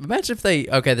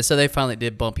so they finally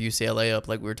did bump UCLA up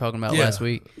like we were talking about Yeah. last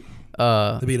week.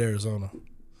 They beat Arizona.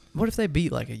 What if they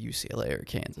beat like a UCLA or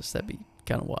Kansas? That'd be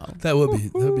kind of wild. That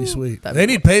would be sweet. That'd They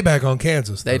be need payback on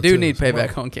Kansas. They though, do too. need Come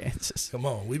payback on. on Kansas. Come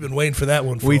on, we've been waiting for that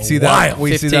one for We'd a see while. that.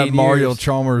 We see 15 that Mario years.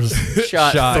 Chalmers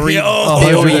Shot 3 Oh,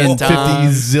 billion 150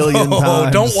 times. zillion Oh,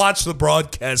 times. don't watch the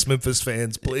broadcast, Memphis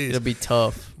fans, please. It'll be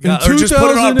tough. In Or just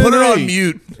put it on 2008.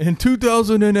 mute. In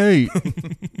 2008.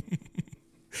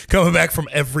 Coming back from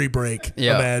every break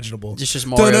Yeah. imaginable. Just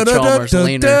Mario Chalmers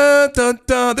leaner.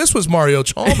 This was Mario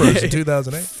Chalmers in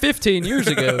 2008. 15 years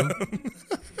ago.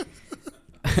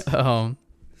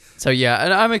 So yeah,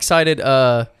 and I'm excited.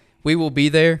 We will be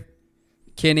there.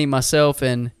 Kenny, myself,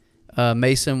 and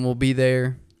Mason will be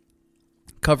there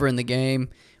covering the game.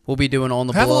 We'll be doing on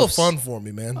the Have bluffs. a little fun for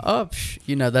me, man.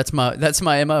 That's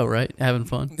my MO, right? Having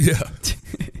fun. Yeah.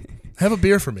 Have a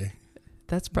beer for me.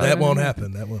 That's probably That won't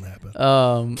happen. That won't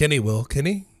happen. Kenny will.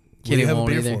 Kenny will you have won't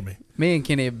a beer either. for me? Me and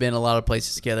Kenny have been a lot of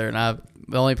places together, and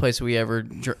the only place we ever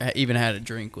even had a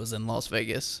drink was in Las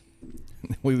Vegas.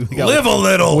 we got, Live a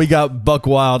little. We got buck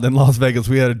wild in Las Vegas.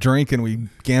 We had a drink and we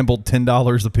gambled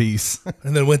 $10 a piece,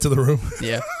 And then went to the room.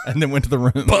 Yeah. and then went to the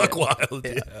room. Buck wild.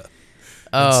 Yeah.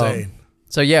 Insane.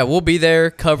 So yeah, we'll be there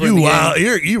covering You the wild.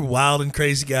 game. You're wild and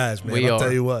crazy guys, man. I'll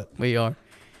tell you what. We are.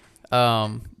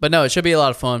 But no, it should be a lot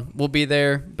of fun. We'll be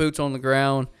there, boots on the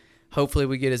ground. Hopefully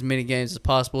we get as many games as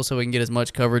possible so we can get as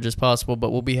much coverage as possible. But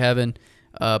we'll be having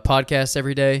podcasts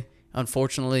every day,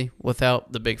 unfortunately,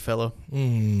 without the big fellow.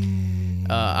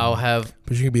 I'll have...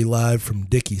 But you're going to be live from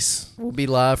Dickies. We'll be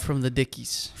live from the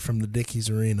Dickies. From the Dickies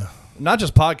Arena. Not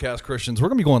just podcast Christians. We're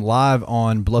gonna be going live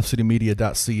on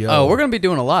bluffcitymedia.co. Oh, we're going to be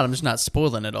doing a lot. I'm just not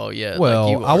spoiling it all yet. Well,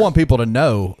 like you I are. want people to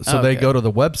know, so they Okay. go to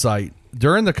the website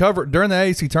during the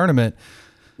AAC tournament.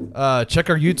 Check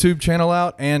our YouTube channel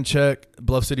out and check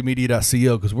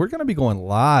bluffcitymedia.co because we're going to be going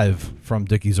live from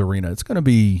Dickies Arena. It's going to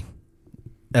be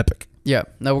epic. Yeah.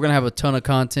 No, we're going to have a ton of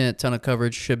content, ton of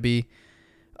coverage. Should be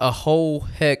a whole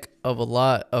heck of a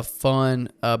lot of fun.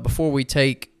 Before we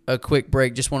take a quick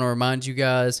break, just want to remind you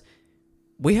guys,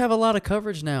 we have a lot of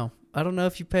coverage now. I don't know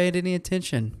if you paid any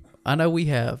attention. I know we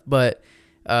have, but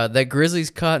that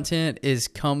Grizzlies content is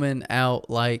coming out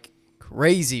like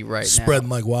crazy right now. Spreading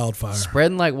like wildfire.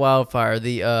 Spreading like wildfire.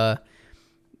 The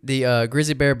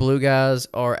Grizzly Bear Blue guys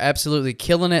are absolutely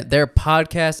killing it. Their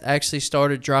podcast actually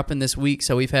started dropping this week,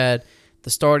 so we've had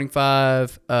the Starting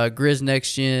Five, Grizz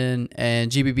Next Gen, and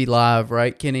GBB Live,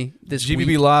 right, Kenny? This GBB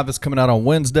week. Live is coming out on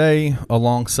Wednesday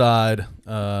alongside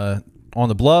On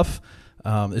the Bluff.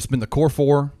 It's been the Core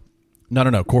 4.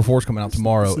 No. Core 4 is coming out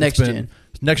tomorrow. It's Next Gen.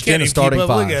 Next Gen Kenny, is Starting keep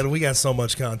up. Look 5. at it. We got so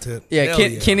much content. Yeah,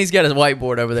 Hell Kenny's got his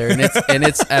whiteboard over there, and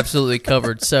it's absolutely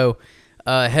covered. So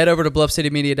head over to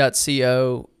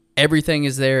bluffcitymedia.co. Everything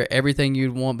is there. Everything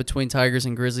you'd want between Tigers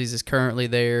and Grizzlies is currently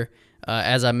there.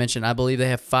 As I mentioned, I believe they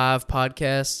have 5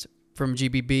 podcasts from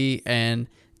GBB, and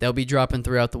they'll be dropping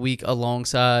throughout the week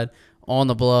alongside On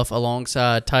the Bluff,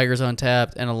 alongside Tigers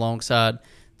Untapped, and alongside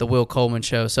the Will Coleman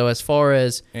Show. So as far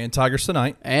as... And Tigers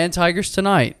Tonight. And Tigers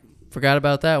Tonight. Forgot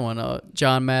about that one.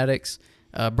 John Maddox,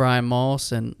 Brian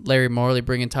Moss, and Larry Marley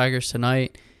bringing Tigers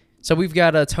Tonight. So we've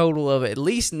got a total of at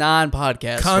least 9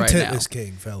 podcasts Content right now. is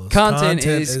king, fellas. Content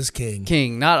is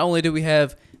king. Not only do we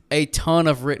have a ton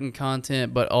of written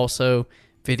content, but also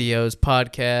videos,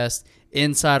 podcasts,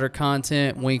 insider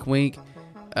content, wink, wink.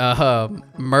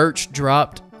 Merch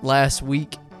dropped last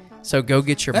week, so go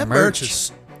get your That merch. merch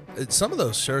is... Some of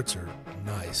those shirts are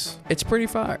nice. It's pretty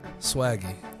fire.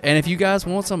 Swaggy. And if you guys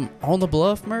want some On the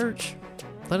Bluff merch,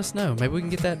 let us know. Maybe we can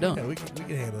get that done. Yeah, we can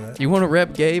handle that. You want to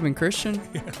rep Gabe and Christian?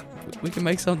 We can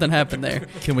make something happen there.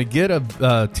 Can we get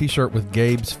a T-shirt with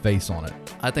Gabe's face on it?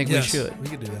 I think Yes, we should. We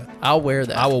can do that. I'll wear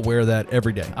that. I will wear that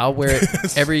every day. I'll wear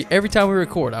it every time we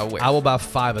record. I'll wear it. I will buy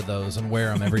 5 of those and wear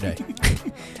them every day.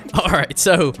 All right,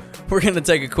 so we're going to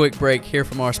take a quick break, hear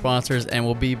from our sponsors, and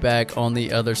we'll be back on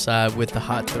the other side with the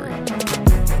Hot 3.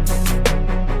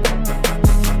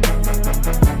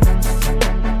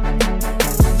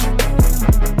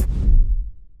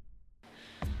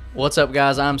 What's up,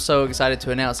 guys? I'm so excited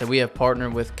to announce that we have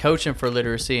partnered with Coaching for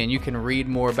Literacy, and you can read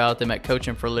more about them at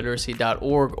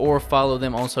coachingforliteracy.org or follow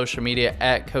them on social media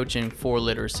at Coaching for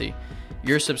Literacy.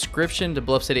 Your subscription to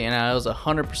Bluff City NIL is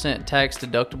 100% tax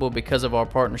deductible because of our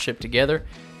partnership together.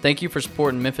 Thank you for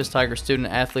supporting Memphis Tigers student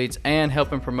athletes and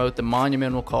helping promote the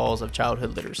monumental cause of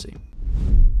childhood literacy.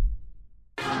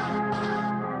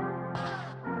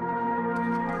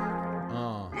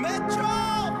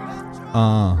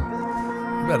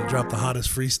 You better drop the hottest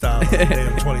freestyle of the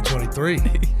damn 2023.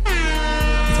 Talking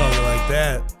like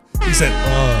that. He said,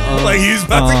 like he was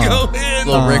about to go in.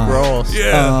 Little Rick Ross. Yeah.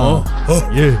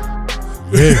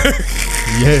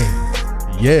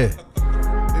 Yeah.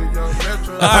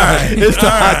 All right. It's the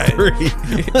hot three.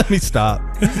 Let me stop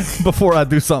before I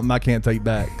do something I can't take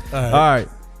back. All right.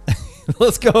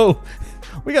 Let's go.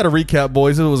 We got to recap,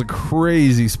 boys. It was a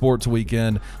crazy sports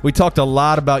weekend. We talked a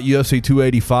lot about UFC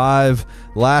 285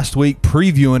 last week,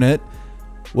 previewing it.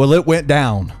 Well, it went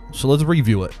down. So let's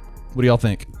review it. What do y'all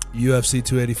think? UFC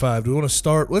 285. Do we want to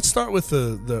start? Let's start with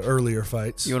the earlier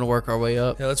fights. You want to work our way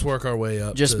up? Yeah, let's work our way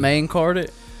up. Just main card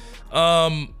it?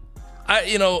 In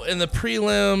the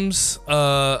prelims,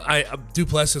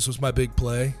 Duplessis was my big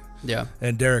play. Yeah.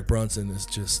 And Derek Brunson is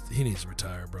just, he needs to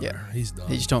retire, brother. Yeah. He's done.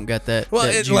 He just don't get that.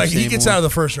 Well, that he gets out of the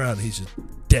first round, he's just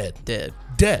dead.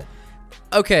 Dead.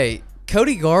 Okay,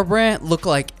 Cody Garbrandt looked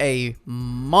like a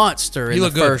monster in the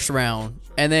first round,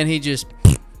 and then he just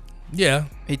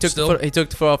he took the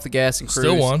foot off the gas and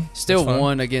cruised. Still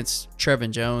won against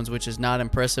Trevin Jones, which is not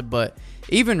impressive. But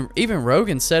even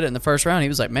Rogan said it in the first round. He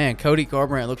was like, "Man, Cody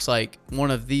Garbrandt looks like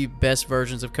one of the best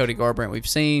versions of Cody Garbrandt we've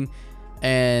seen."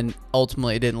 And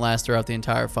ultimately, it didn't last throughout the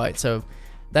entire fight. So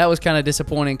that was kind of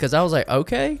disappointing because I was like,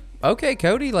 okay,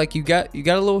 Cody, like you got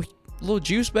a little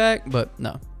juice back, but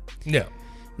no.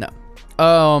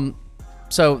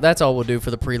 So that's all we'll do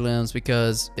for the prelims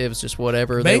because it was just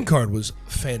whatever. Main card was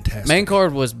fantastic. Main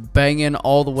card was banging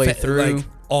all the way through. Like,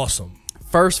 awesome.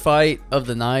 First fight of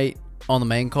the night on the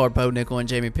main card, Bo Nickel and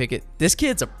Jamie Pickett. This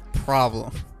kid's a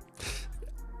problem.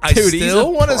 I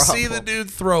still want to see the dude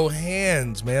throw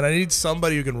hands, man. I need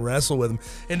somebody who can wrestle with him.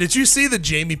 And did you see the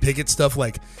Jamie Pickett stuff?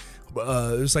 Like, it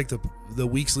was like the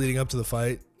weeks leading up to the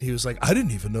fight. He was like, I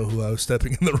didn't even know who I was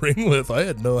stepping in the ring with. I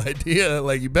had no idea.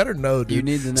 Like, you better know, dude. You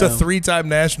need to know. It's a 3-time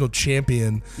national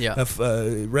champion. Yeah.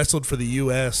 Wrestled for the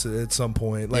U.S. at some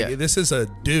point. Like, this is a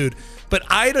dude. But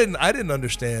I didn't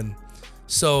understand.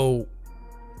 So,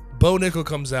 Bo Nickel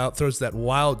comes out, throws that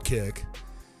wild kick.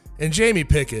 And Jamie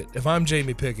Pickett, if I'm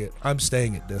Jamie Pickett, I'm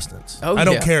staying at distance. I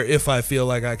don't care if I feel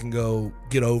like I can go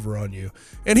get over on you.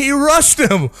 And he rushed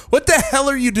him. What the hell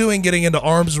are you doing getting into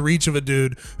arm's reach of a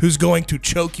dude who's going to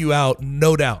choke you out,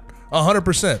 no doubt,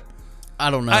 100%? I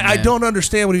don't know, I don't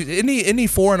understand what isn't he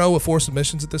 4-0 with 4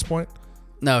 submissions at this point?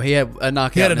 No, he had a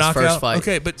knockout in his first fight.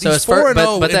 Okay, but so he's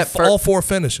 4-0 in all 4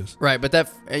 finishes. Right, but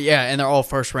and they're all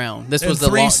first round. This was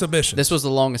 3 submissions. This was the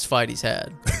longest fight he's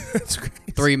had. That's crazy.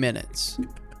 3 minutes.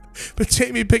 But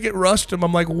Jamie Pickett rushed him.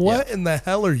 I'm like, what in the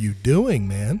hell are you doing,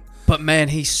 man? But man,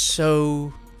 he's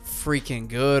so freaking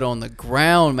good on the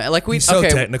ground, man. Like he's so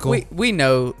technical. We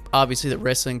know obviously the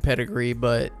wrestling pedigree,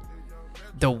 but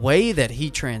the way that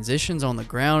he transitions on the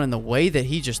ground and the way that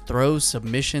he just throws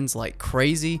submissions like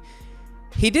crazy,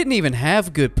 he didn't even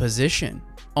have good position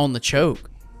on the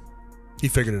choke. He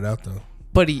figured it out though.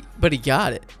 But he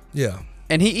got it. Yeah.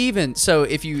 And he even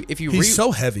if you he's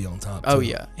so heavy on top. Oh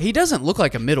yeah, he doesn't look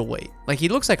like a middleweight. Like he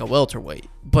looks like a welterweight,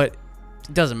 but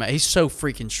it doesn't matter. He's so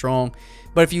freaking strong.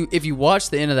 But if you watch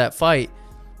the end of that fight,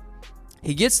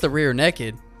 he gets the rear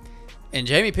naked, and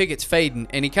Jamie Pickett's fading,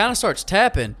 and he kind of starts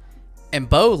tapping, and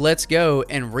Bo lets go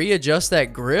and readjusts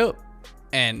that grip,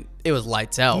 and it was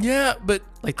lights out. Yeah, but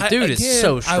like the dude is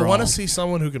so strong. I want to see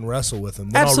someone who can wrestle with him.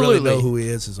 Then Absolutely. I'll really know who he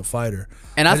is as a fighter.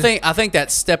 And I think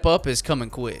that step up is coming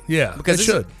quick. Yeah, because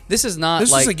this is not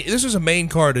this is a main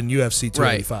card in UFC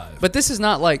 285. Right. But this is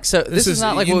not like this is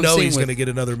not like what we've seen he's going to get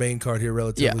another main card here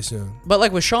relatively soon. But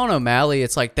like with Sean O'Malley,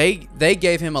 it's like they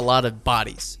gave him a lot of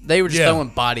bodies. They were just throwing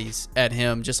bodies at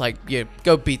him, just like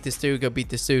go beat this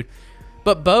dude.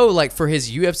 But Bo, like for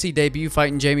his UFC debut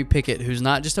fighting Jamie Pickett, who's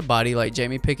not just a body, like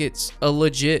Jamie Pickett's a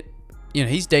legit,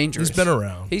 he's dangerous. He's been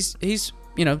around. He's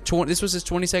this was his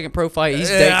 22nd pro fight.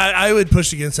 I would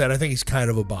push against that. I think he's kind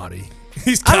of a body.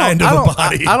 He's kind of a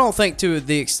body. I don't think to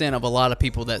the extent of a lot of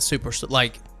people that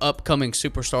upcoming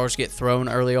superstars get thrown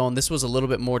early on. This was a little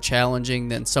bit more challenging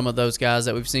than some of those guys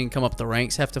that we've seen come up the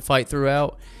ranks have to fight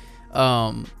throughout.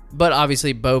 But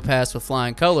obviously Bo passed with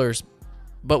flying colors.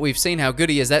 But we've seen how good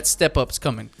he is. That step up's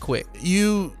coming quick.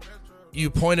 You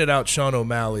pointed out Sean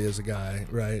O'Malley as a guy,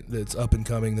 right, that's up and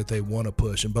coming that they want to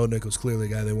push, and Bo Nickel's clearly a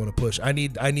guy they want to push. I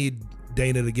need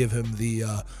Dana to give him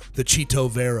the Chito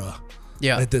Vera.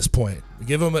 Yeah. At this point,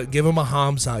 give him a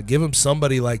Hamzat, give him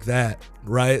somebody like that,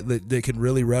 right? That can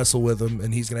really wrestle with him,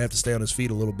 and he's gonna have to stay on his feet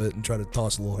a little bit and try to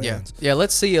toss a little hands. Yeah.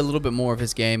 Let's see a little bit more of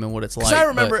his game and what it's like. I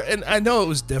remember, and I know it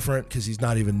was different because he's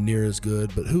not even near as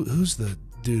good. But who's the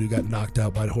dude who got knocked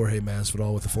out by Jorge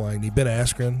Masvidal with a flying knee. Ben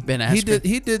Askren. Ben Askren.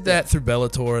 He did that through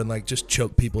Bellator and like just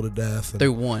choked people to death. And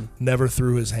Through one. never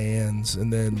threw his hands,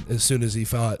 and then as soon as he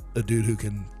fought a dude who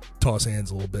can toss hands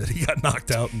a little bit, he got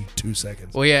knocked out in 2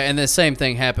 seconds. Well, yeah, and the same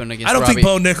thing happened against I don't Robbie. think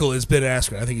Bo Nickel is Ben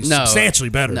Askren. I think he's No. substantially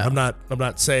better. No. I'm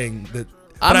not saying that,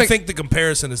 but I think the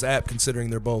comparison is apt considering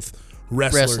they're both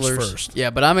wrestlers first. Yeah,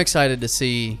 but I'm excited to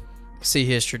see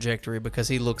his trajectory because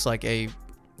he looks like the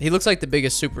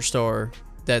biggest superstar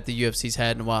that the UFC's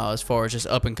had in a while as far as just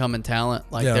up and coming talent.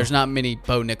 Like there's not many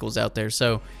Bo Nickels out there.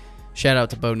 So shout out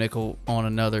to Bo Nickel on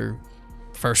another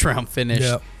first round finish.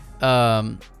 Yep.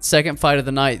 Second fight of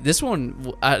the night. This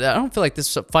one, I don't feel like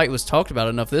this fight was talked about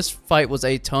enough. This fight was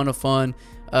a ton of fun.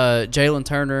 Jalen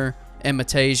Turner and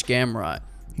Matej Gamrot.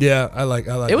 Yeah, I like.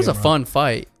 It was Gamrot. a fun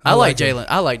fight. I like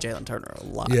Jalen Turner a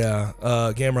lot. Yeah,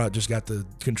 Gamrot just got the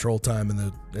control time and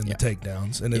the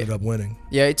takedowns and ended up winning.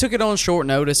 Yeah, he took it on short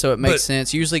notice, so it makes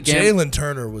sense. Usually, Jalen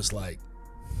Turner was like,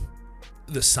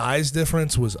 the size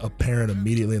difference was apparent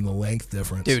immediately in the length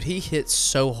difference. Dude, he hit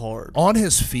so hard. On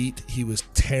his feet, he was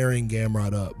tearing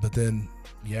Gamrot up, but then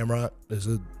Gamrot is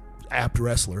a apt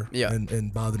wrestler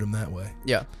and bothered him that way.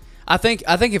 Yeah. I think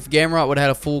if Gamrot would have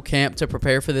had a full camp to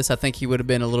prepare for this, I think he would have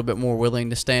been a little bit more willing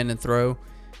to stand and throw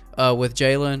with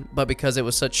Jalen. But because it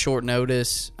was such short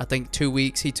notice, I think 2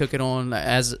 weeks he took it on.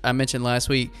 As I mentioned last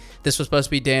week, this was supposed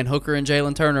to be Dan Hooker and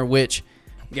Jalen Turner, which,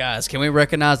 guys, can we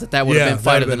recognize that would have been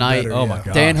fight of the night? Better, oh, my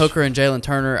gosh. Dan Hooker and Jalen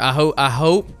Turner. I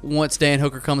hope once Dan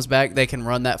Hooker comes back, they can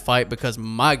run that fight because,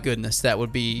 my goodness, that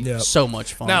would be so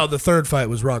much fun. Now, the third fight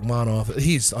was Rachmanov.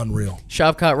 He's unreal.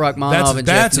 Shavkat Rachmanov and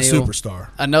that's Jeff a Neal. superstar.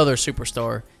 Another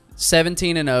superstar.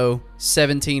 17-0,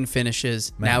 17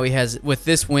 finishes. Man. Now he has, with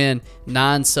this win,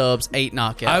 9 subs, 8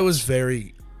 knockouts. I was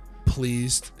very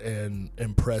pleased and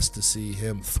impressed to see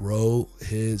him throw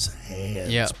his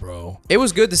hands, bro. It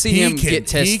was good to see him get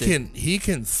tested. He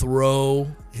can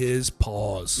throw his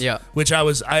paws. Yeah. Which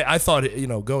I thought,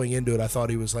 going into it, I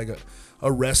thought he was like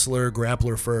a wrestler,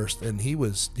 grappler first, and he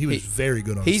was very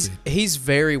good on his feet. He's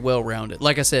very well rounded.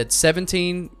 Like I said,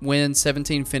 17 wins,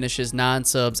 17 finishes, 9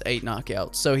 subs, 8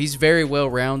 knockouts. So he's very well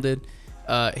rounded.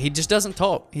 He just doesn't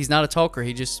talk. He's not a talker.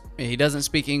 He doesn't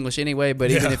speak English anyway,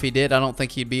 but even if he did, I don't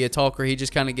think he'd be a talker. He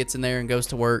just kind of gets in there and goes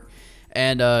to work.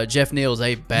 And Jeff Neal's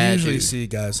a bad dude. You usually see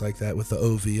guys like that with the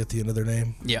OV at the end of their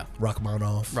name. Yeah.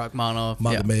 Rachmanov.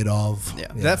 Yeah.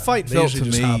 Yeah. That fight they felt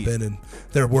usually to just me. hop in and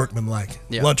they're workmanlike.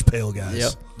 Yeah. Lunch pail guys.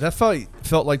 Yep. That fight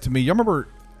felt like to me. You remember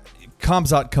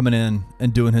Kamzat coming in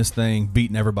and doing his thing,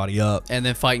 beating everybody up, And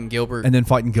then fighting Gilbert. and then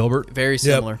fighting Gilbert. Very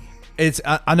similar.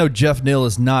 I know Jeff Neal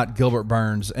is not Gilbert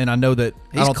Burns, and I know that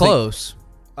He's close.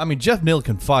 Jeff Neal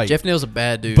can fight. Jeff Neal's a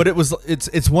bad dude. But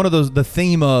it's one of those, the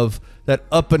theme of that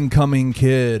up and coming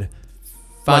kid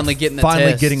finally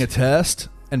getting a test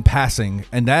and passing,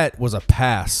 and that was a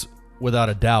pass without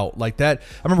a doubt. Like that,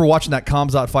 I remember watching that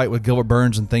Kamzat fight with Gilbert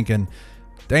Burns and thinking,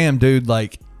 damn, dude,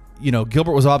 like,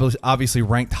 Gilbert was obviously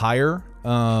ranked higher.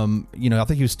 I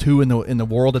think he was 2 in the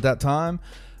world at that time,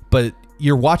 but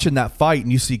you're watching that fight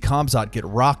and you see Kamzat get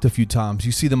rocked a few times.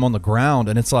 You see them on the ground,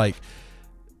 and it's like,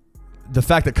 the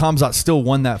fact that Kamzat still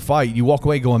won that fight, you walk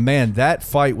away going, man, that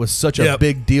fight was such a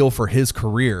big deal for his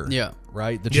career. Yeah.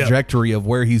 Right? The trajectory of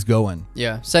where he's going.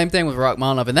 Yeah. Same thing with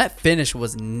Rachmanov, and that finish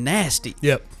was nasty.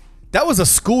 Yep. That was a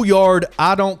schoolyard.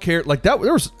 I don't care. Like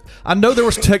that. I know there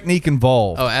was technique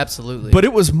involved. Oh, absolutely. But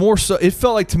it was more so. It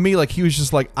felt like to me like he was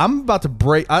just like, I'm about to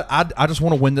break. I just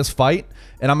want to win this fight,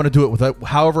 and I'm going to do it with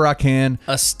however I can.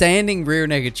 A standing rear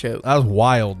naked choke. That was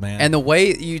wild, man. And the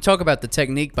way you talk about the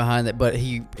technique behind it, but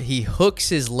he hooks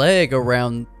his leg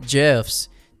around Jeff's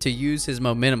to use his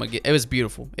momentum. It was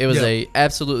beautiful. It was a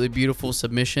absolutely beautiful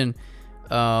submission.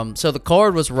 So the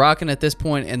card was rocking at this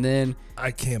point, and then I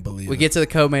can't believe we it. get to the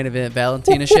co-main event.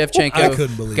 Valentina Shevchenko I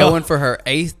couldn't believe going for her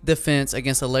 8th defense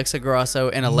against Alexa Grasso,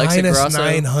 and Alexa Minus Grasso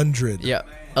 900. Yeah,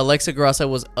 Alexa Grasso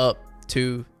was up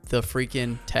to the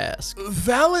freaking task.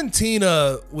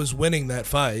 Valentina was winning that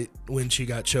fight when she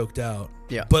got choked out.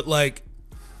 Yeah. But like,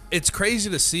 it's crazy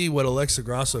to see what Alexa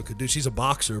Grasso could do. She's a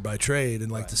boxer by trade,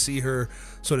 and like to see her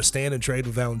sort of stand and trade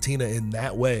with Valentina in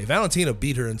that way. Valentina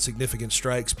beat her in significant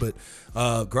strikes, but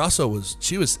Grasso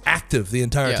was active the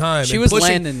entire time. She and was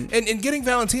pushing, landing and getting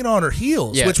Valentina on her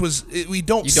heels, which was we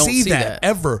don't see that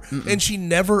ever. Mm-mm. And she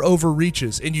never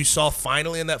overreaches. And you saw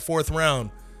finally in that 4th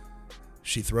round,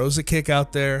 she throws a kick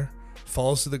out there,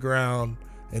 falls to the ground,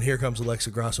 and here comes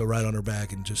Alexa Grasso right on her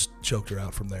back and just choked her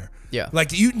out from there. Yeah.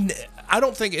 Like I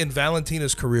don't think in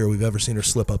Valentina's career we've ever seen her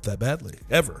slip up that badly,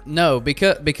 ever. No,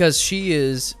 because she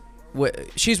is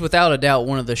she's without a doubt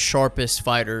one of the sharpest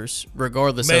fighters,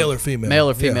 regardless Male of or female. Male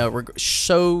or female,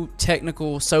 so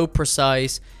technical, so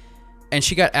precise, and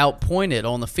she got outpointed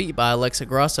on the feet by Alexa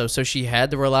Grasso, so she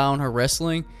had to rely on her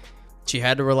wrestling. She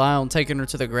had to rely on taking her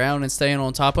to the ground and staying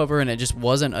on top of her, and it just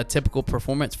wasn't a typical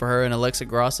performance for her. And Alexa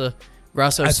Grasso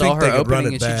saw her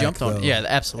opening and she jumped on it. Yeah,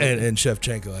 absolutely. And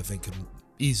Shevchenko, I think, could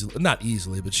easily, not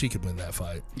easily, but she could win that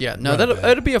fight. Yeah, no,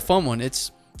 that'll be a fun one.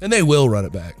 And they will run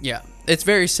it back. Yeah, it's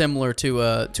very similar to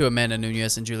Amanda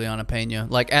Nunes and Juliana Pena.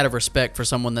 Like, out of respect for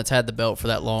someone that's had the belt for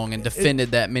that long and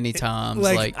defended that many times.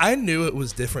 Like, I knew it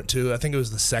was different too. I think it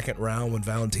was the second round when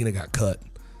Valentina got cut.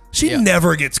 She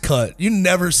never gets cut. You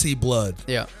never see blood.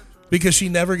 Yeah, because she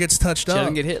never gets touched up. She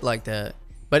doesn't get hit like that.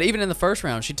 But even in the first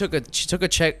round, she took a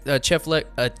check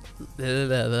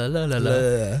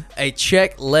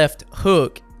left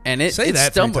hook, and it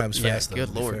stumbled. 3 times fast.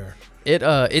 Good Lord.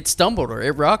 It stumbled her.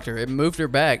 It rocked her. It moved her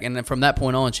back. And then from that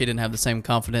point on, she didn't have the same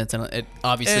confidence. And it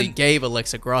obviously gave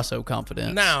Alexa Grasso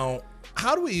confidence. Now,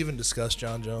 how do we even discuss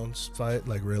John Jones' fight?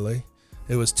 Like, really?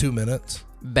 It was 2 minutes.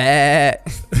 Bat.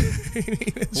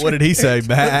 What did he say?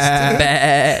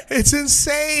 Bat. It's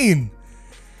insane.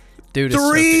 Dude,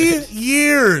 3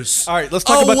 years. All right, let's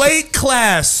talk about weight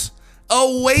class.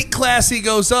 A weight class he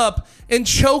goes up and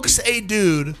chokes a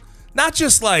dude. Not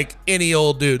just like any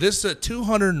old dude. This is a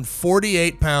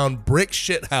 248-pound brick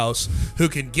shithouse who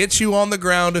can get you on the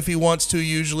ground if he wants to.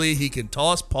 Usually he can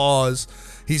toss paws.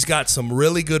 He's got some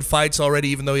really good fights already,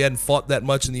 even though he hadn't fought that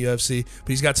much in the UFC. But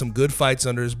he's got some good fights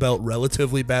under his belt,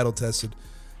 relatively battle-tested.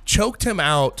 Choked him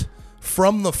out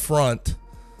from the front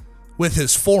with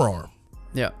his forearm.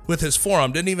 Yeah. With his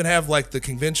forearm. Didn't even have like the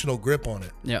conventional grip on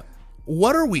it. Yeah.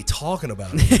 What are we talking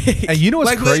about? And you know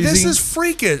what's crazy? This is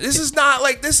freakish. This is not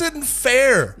like, this isn't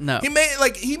fair. No.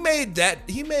 He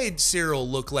made Cyril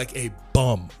look like a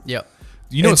bum. Yep.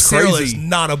 You know what's Cyril crazy? is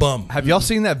not a bum. Have y'all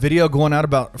seen that video going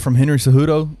out from Henry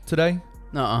Cejudo today?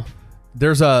 Nuh-uh.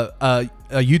 There's a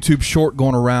YouTube short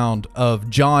going around of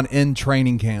John in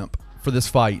training camp for this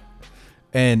fight.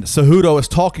 And Cejudo is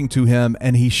talking to him,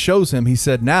 and he shows him, he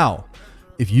said, now,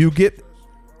 if you get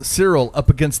Cyril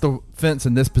up against the fence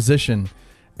in this position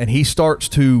and he starts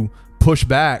to push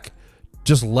back,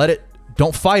 just let it,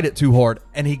 don't fight it too hard.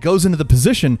 And he goes into the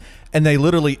position, and they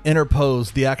literally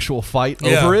interpose the actual fight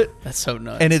over it. That's so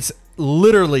nuts. And it's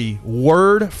literally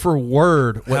word for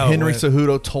word what Henry went.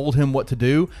 Cejudo told him what to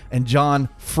do, and John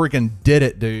freaking did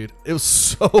it, dude. It was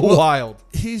so wild.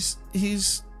 It's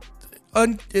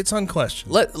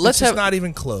unquestioned. Let's have not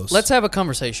even close. Let's have a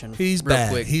conversation. He's real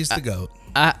bad. quick. He's the GOAT.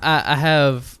 I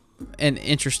have an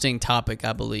interesting topic,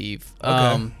 I believe.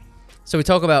 Okay. So we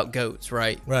talk about goats,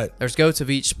 right? Right. There's goats of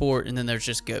each sport, and then there's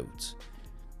just goats.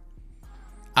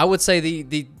 I would say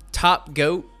the top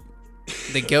goat,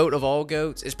 the goat of all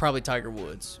goats, is probably Tiger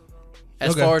Woods,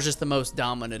 as far as just the most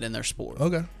dominant in their sport.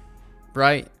 Okay.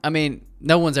 Right? I mean,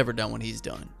 no one's ever done what he's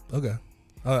done. Okay.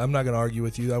 I'm not going to argue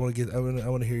with you. I want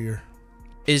to hear your.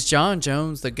 Is John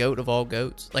Jones the GOAT of all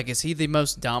goats? Like, is he the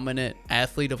most dominant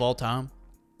athlete of all time?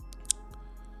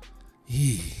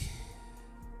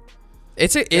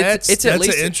 It's at least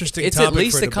an interesting it's topic at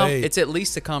least for a debate. It's at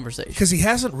least a conversation Because he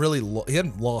hasn't really he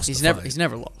hadn't lost. He's a never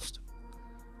fight. lost.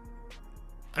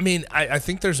 I mean, I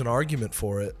think there's an argument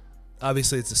for it.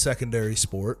 Obviously, it's a secondary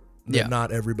sport that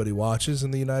not everybody watches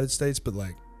in the United States, but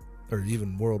or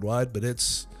even worldwide. But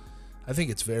I think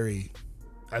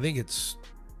it's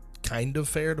kind of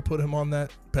fair to put him on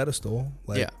that pedestal.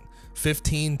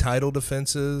 15 title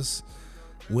defenses,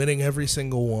 winning every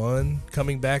single one,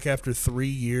 coming back after 3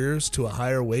 years to a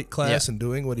higher weight class and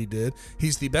doing what he did.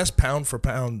 He's the best pound for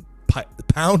pound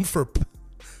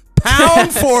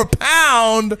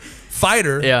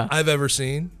fighter I've ever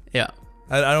seen. Yeah.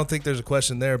 I don't think there's a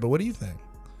question there, but what do you think?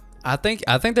 I think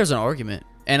there's an argument.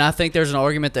 And I think there's an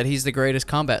argument that he's the greatest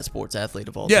combat sports athlete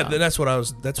of all time. Yeah, that's what I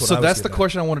was. So that's the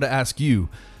question I wanted to ask you.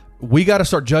 We got to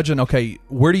start judging. Okay,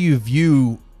 where do you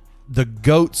view the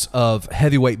GOATs of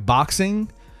heavyweight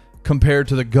boxing compared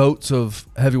to the GOATs of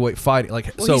heavyweight fighting?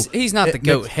 He's not the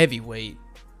GOAT heavyweight.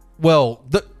 Well,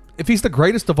 if he's the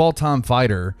greatest of all time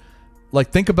fighter,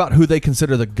 think about who they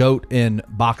consider the GOAT in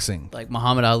boxing. Like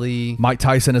Muhammad Ali, Mike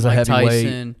Tyson is a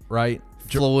heavyweight, right?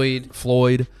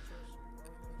 Floyd.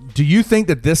 Do you think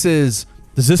that does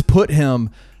this put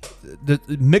him, the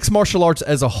mixed martial arts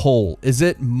as a whole, is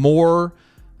it more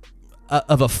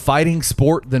of a fighting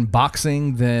sport than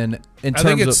boxing I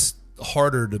think it's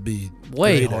harder to be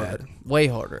way harder. Way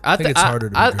harder. I think it's harder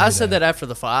to be I said that after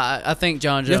the fight. I think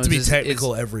John Jones you have to be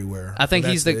technical everywhere. I think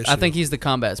he's the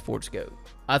combat sports GOAT.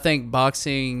 I think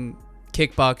boxing,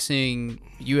 kickboxing,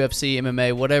 UFC,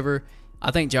 MMA, whatever,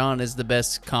 I think John is the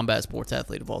best combat sports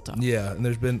athlete of all time. Yeah, and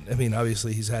there's been, I mean,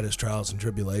 obviously he's had his trials and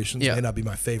tribulations. Yeah. May not be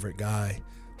my favorite guy,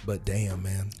 but damn,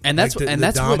 man. And that's like, the and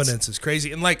that's dominance is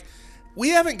crazy. And like, we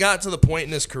haven't got to the point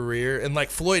in his career, and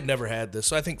like Floyd never had this.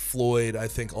 So I think Floyd,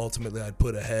 ultimately I'd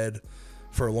put ahead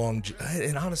for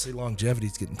and honestly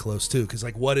longevity's getting close too. Because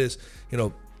like, what is,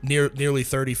 nearly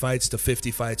 30 fights to 50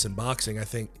 fights in boxing. I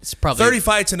think it's probably 30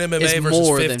 fights in MMA versus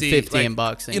more 50, than 50 like, in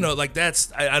boxing. Like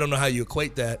that's I don't know how you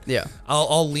equate that. Yeah,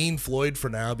 I'll lean Floyd for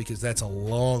now because that's a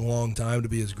long time to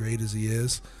be as great as he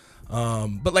is.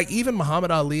 But like even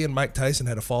Muhammad Ali and Mike Tyson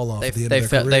had a fall off at the end of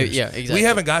their careers. Yeah, exactly. We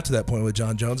haven't got to that point with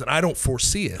John Jones, and I don't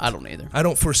foresee it. I don't either. I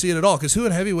don't foresee it at all because who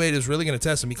in heavyweight is really going to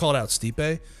test him? He called out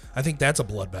Stipe. I think that's a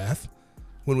bloodbath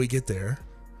when we get there.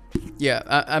 Yeah,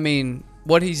 I mean,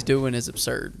 what he's doing is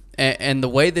absurd. And the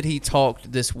way that he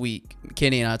talked this week,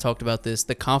 Kenny and I talked about this,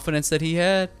 the confidence that he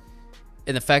had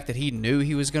and the fact that he knew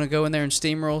he was going to go in there and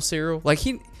steamroll Cyril. Like,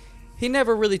 he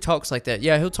never really talks like that.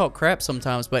 Yeah, he'll talk crap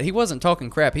sometimes, but he wasn't talking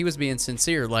crap. He was being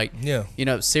sincere. Like,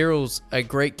 Cyril's a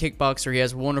great kickboxer. He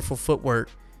has wonderful footwork,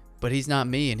 but he's not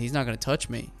me, and he's not going to touch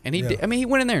me. And he did, I mean, he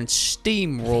went in there and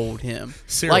steamrolled him.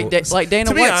 Cyril, like Dana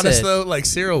to be White honest, said. though, like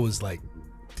Cyril was like,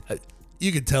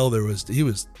 you could tell he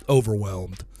was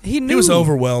overwhelmed. He knew. He was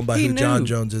overwhelmed by He who knew. John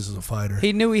Jones is as a fighter.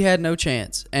 He knew he had no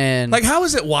chance. And like, how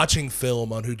is it watching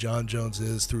film on who John Jones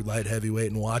is through light heavyweight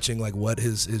and watching like what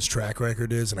his track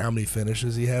record is and how many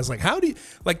finishes he has? Like, how do you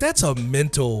like that's a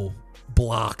mental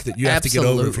block that you have to get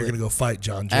over if you're going to go fight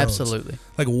John Jones. Absolutely.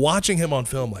 Like watching him on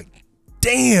film, like,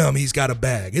 damn, he's got a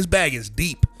bag. His bag is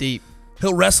deep. Deep.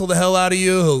 He'll wrestle the hell out of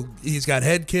you. He's got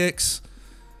head kicks.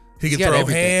 He can throw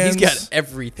everything. hands. He's got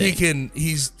everything. He can.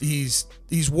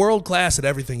 He's world class at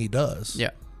everything he does.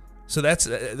 Yeah. So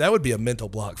that would be a mental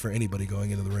block for anybody going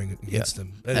into the ring against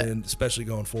him, and especially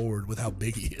going forward with how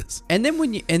big he is. And then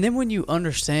when you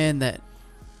understand that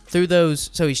through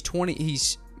those, so he's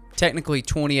technically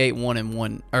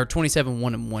 28-1-1 or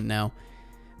 27-1-1 now.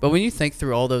 But when you think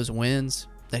through all those wins,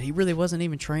 that he really wasn't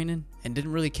even training and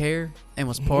didn't really care and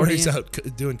was partying. He's out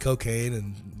doing cocaine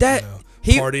and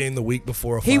partying the week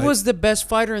before a fight. He was the best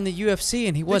fighter in the UFC,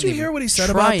 and he wasn't. Did you hear what he said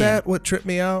trying. about that? What tripped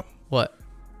me out? What?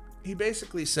 He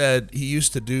basically said he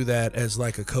used to do that as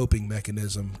like a coping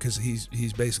mechanism because he's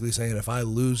basically saying if I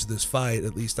lose this fight,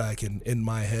 at least I can in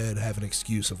my head have an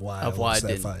excuse of why I lost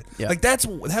that fight. Yeah. Like that's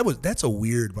a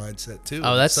weird mindset too.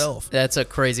 Oh, that's a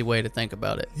crazy way to think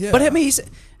about it. Yeah. But I mean,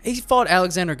 he fought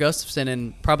Alexander Gustafsson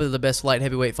in probably the best light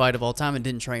heavyweight fight of all time and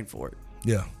didn't train for it.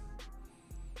 Yeah.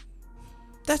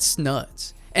 That's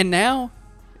nuts. And now,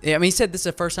 I mean, he said this is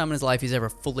the first time in his life he's ever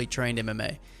fully trained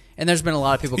MMA. And there's been a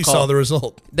lot of people He saw the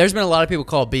result. There's been a lot of people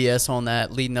call BS on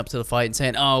that leading up to the fight and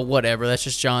saying, oh, whatever, that's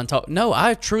just John talk. No,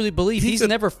 I truly believe he's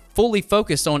never fully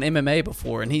focused on MMA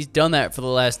before, and he's done that for the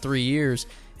last 3 years.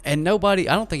 And I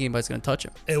don't think anybody's going to touch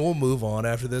him. And we'll move on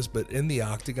after this, but in the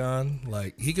octagon,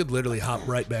 like he could literally hop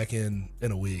right back in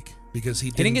a week because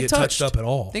he didn't get touched up at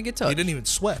all. Didn't get touched. He didn't even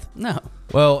sweat. No.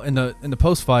 Well, in the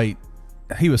post fight,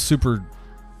 he was super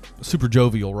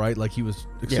jovial, right? Like he was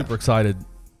super excited.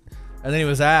 And then he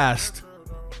was asked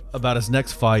about his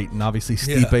next fight, and obviously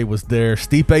Stipe was there.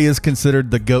 Stipe is considered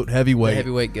the GOAT heavyweight. The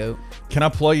heavyweight GOAT. Can I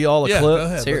play y'all a clip? Go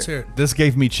ahead. Let's hear it. This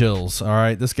gave me chills, all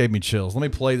right? This gave me chills. Let me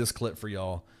play this clip for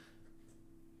y'all.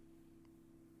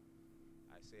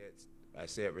 I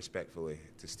say it respectfully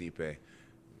to Stipe.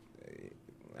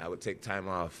 I would take time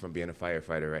off from being a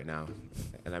firefighter right now,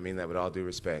 and I mean that with all due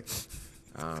respect.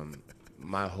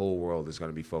 My whole world is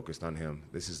going to be focused on him.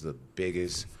 This is the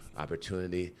biggest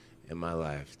opportunity in my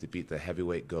life to beat the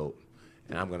heavyweight GOAT,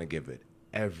 and I'm going to give it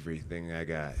everything I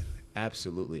got,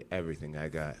 absolutely everything I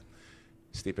got.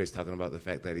 Stipe's talking about the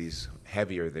fact that he's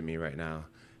heavier than me right now.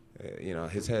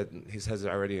 His head's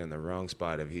already in the wrong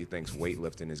spot if he thinks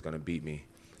weightlifting is going to beat me.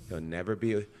 He'll never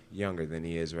be younger than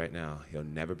he is right now. He'll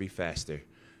never be faster.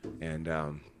 And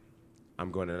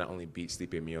I'm going to not only beat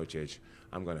Stipe Miocic,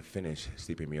 I'm going to finish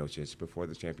Stipe Miocic before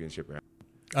the championship round.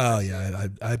 Oh yeah,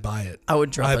 I buy it. I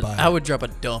would drop a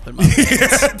dump in my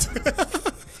pants.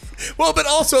 Well, but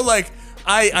also like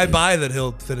I buy that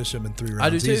he'll finish him in 3 rounds I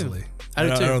do too. easily. I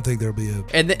do too. I don't think there'll be a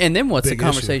And then what's the big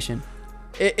conversation?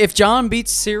 If John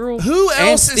beats Cyril, who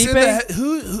else and is in Stipe, the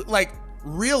who like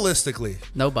realistically?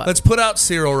 Nobody. Let's put out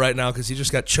Cyril right now because he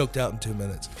just got choked out in 2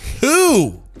 minutes.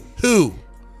 Who?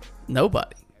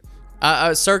 Nobody.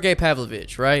 Sergey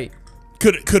Pavlovich, right?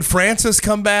 Could Francis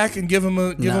come back and give him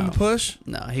a push?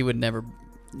 No, he would never.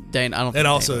 Dane, I don't. And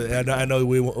also, I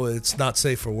know it's not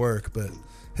safe for work, but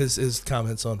his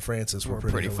comments on Francis were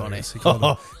pretty funny. He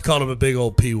called him a big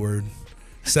old P word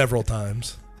several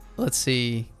times. Let's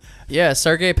see. Yeah,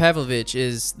 Sergey Pavlovich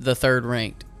is the 3rd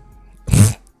ranked.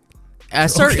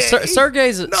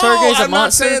 Sergey's a I'm not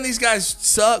monster. saying these guys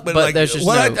suck, but like there's just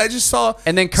what no. I just saw.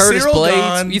 And then Curtis Cyril Blades.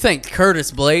 Gahn, You think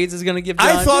Curtis Blades is going to give John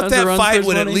I thought Jones a that run for fight his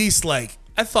would at money? least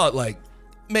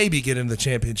maybe get into the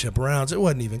championship rounds. It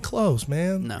wasn't even close,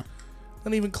 man. No.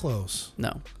 Not even close.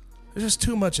 No. There's just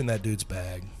too much in that dude's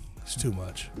bag. It's too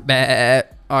much.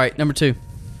 All right, number 2.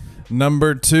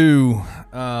 Number 2,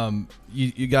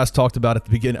 you guys talked about at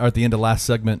the beginning or at the end of last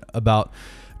segment about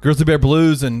Grizzly Bear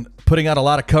Blues and putting out a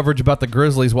lot of coverage about the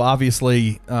Grizzlies. Well,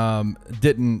 obviously,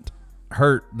 didn't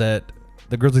hurt that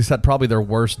the Grizzlies had probably their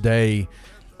worst day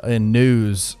in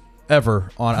news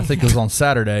ever on. I think it was on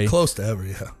Saturday. Close to ever,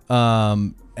 yeah.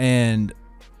 And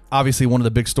obviously, one of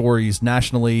the big stories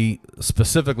nationally,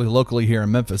 specifically locally here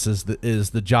in Memphis, is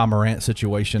the Ja Morant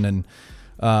situation, and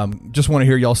just want to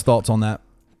hear y'all's thoughts on that.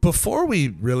 Before we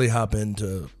really hop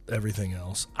into everything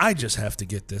else, I just have to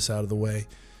get this out of the way.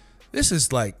 This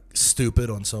is like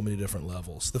stupid on so many different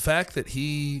levels. The fact that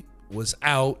he was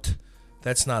out,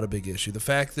 that's not a big issue. The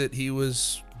fact that he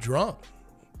was drunk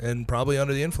and probably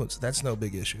under the influence, that's no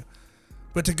big issue.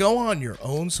 But to go on your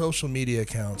own social media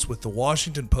accounts with the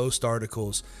Washington Post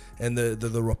articles and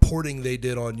the reporting they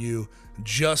did on you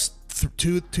just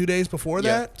 2 days before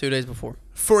that? 2 days before.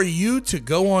 For you to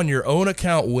go on your own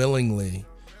account willingly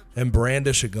and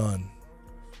brandish a gun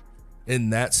in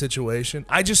that situation,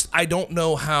 I don't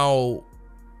know how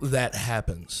that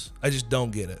happens. I just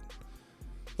don't get it.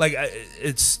 Like,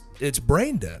 it's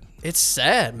brain dead. It's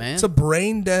sad, man. It's a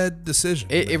brain dead decision.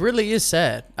 It really is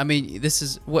sad. I mean, this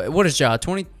is what is Ja?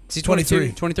 20? Is he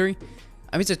 22? 23.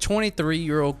 I mean, it's a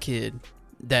 23-year-old kid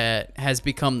that has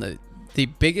become the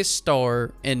biggest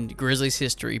star in Grizzlies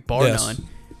history, bar none,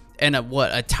 and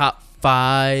a top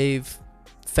 5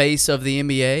 face of the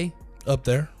NBA. Up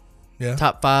there, yeah.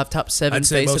 Top 5, top 7 I'd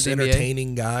say face most of the NBA.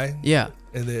 entertaining guy. Yeah.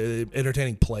 And the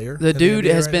entertaining player. The dude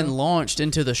has right been now. launched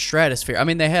into the stratosphere. I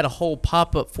mean, they had a whole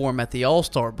pop-up for him at the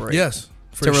All-Star break. Yes.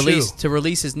 To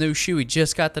release his new shoe. He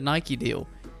just got the Nike deal.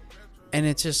 And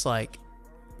it's just like,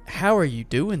 how are you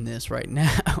doing this right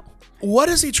now? What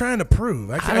is he trying to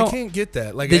prove? I can't get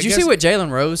that. Like, Did you see what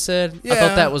Jalen Rose said? Yeah, I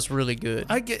thought that was really good.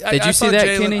 Did you see thought that,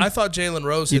 Kenny? Kenny? I thought Jalen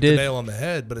Rose hit the nail on the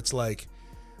head, but it's like,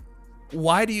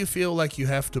 why do you feel like you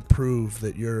have to prove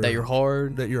that you're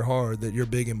hard, that you're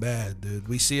big and bad, dude?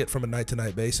 We see it from a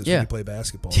night-to-night basis when you play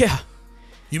basketball. Yeah.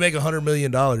 You make $100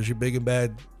 million, you're big and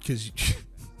bad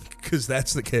because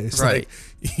that's the case. Right.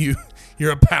 Like,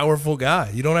 you're a powerful guy.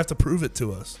 You don't have to prove it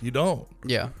to us. You don't.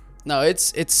 Yeah. No,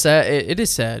 it's sad. It is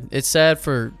sad. It's sad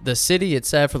for the city. It's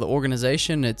sad for the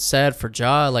organization. It's sad for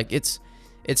Ja. Like, it's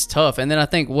tough. And then I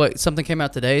think something came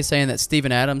out today saying that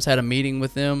Steven Adams had a meeting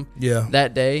with them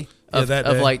that day. It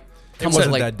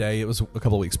wasn't that day. It was a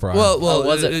couple of weeks prior. Well,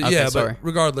 was it? Okay, yeah, sorry. But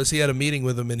regardless, he had a meeting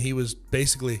with him, and he was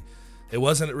basically, it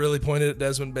wasn't really pointed at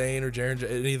Desmond Bain or Jaren,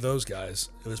 any of those guys.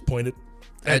 It was pointed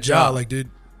at Ja. Like, dude,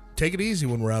 take it easy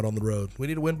when we're out on the road. We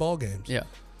need to win ball games. Yeah.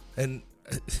 And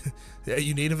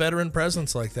you need a veteran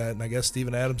presence like that, and I guess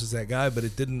Steven Adams is that guy, but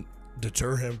it didn't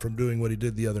deter him from doing what he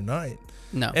did the other night.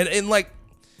 No. And like,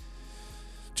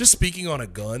 just speaking on a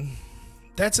gun,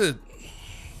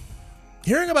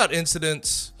 hearing about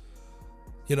incidents,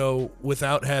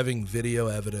 without having video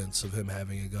evidence of him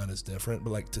having a gun is different,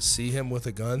 but like to see him with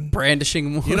a gun,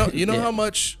 brandishing one. You know how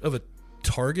much of a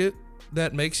target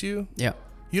that makes you? Yeah.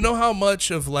 You know how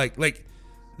much of like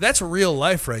that's real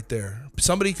life right there.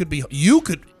 Somebody could be you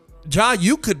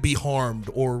could be harmed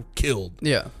or killed.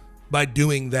 Yeah. By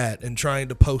doing that and trying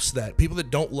to post that. People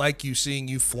that don't like you seeing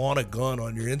you flaunt a gun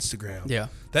on your Instagram. Yeah.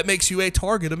 That makes you a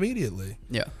target immediately.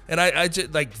 Yeah. And I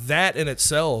just like that in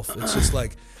itself. It's just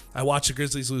like I watched the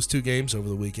Grizzlies lose 2 games over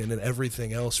the weekend, and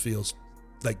everything else feels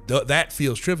like that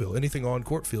feels trivial. Anything on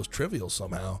court feels trivial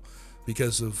somehow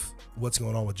because of what's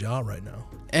going on with Ja right now.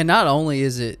 And not only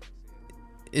is it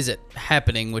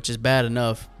happening, which is bad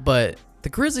enough, but the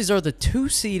Grizzlies are the 2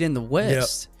 seed in the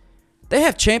West. Yep. They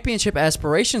have championship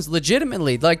aspirations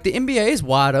legitimately. Like, the NBA is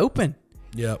wide open.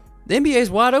 Yep. The NBA is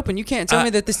wide open. You can't tell me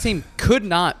that this team could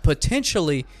not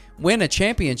potentially win a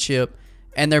championship,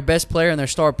 and their best player and their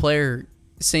star player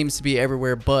seems to be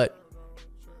everywhere but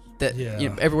that.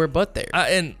 Yeah. Everywhere but there.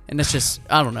 And it's just,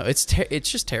 I don't know. It's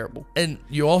just terrible. And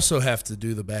you also have to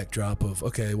do the backdrop of,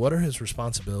 okay, what are his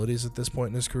responsibilities at this point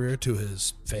in his career to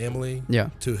his family,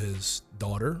 to his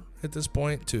daughter at this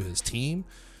point, to his team,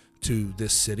 to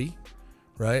this city,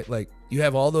 right? Like, you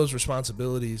have all those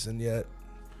responsibilities, and yet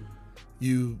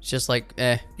it's just like,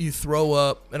 you throw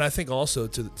up. And I think also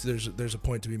there's a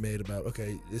point to be made about,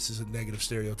 okay, this is a negative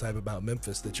stereotype about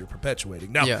Memphis that you're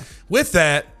perpetuating. Now, with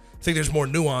that, I think there's more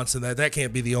nuance in that. That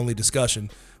can't be the only discussion.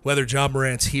 Whether John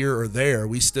Morant's here or there,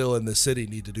 we still in the city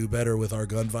need to do better with our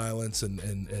gun violence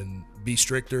and be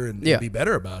stricter and be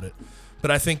better about it. But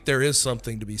I think there is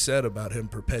something to be said about him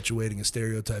perpetuating a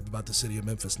stereotype about the city of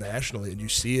Memphis nationally, and you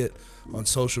see it on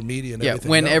social media and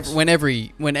everything else.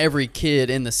 When every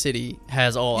kid in the city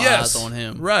has all eyes on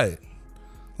him. Right.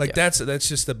 Like that's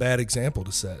just a bad example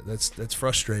to set. That's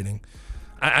frustrating.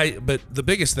 But the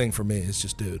biggest thing for me is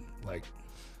just, dude, like,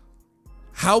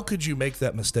 how could you make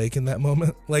that mistake in that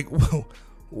moment? Like,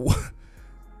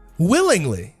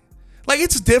 willingly. Like,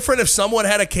 it's different if someone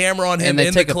had a camera on him and they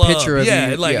in take the club. a picture of you.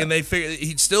 And they figure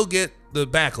he'd still get the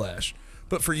backlash.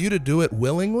 But for you to do it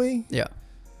willingly? Yeah.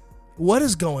 What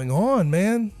is going on,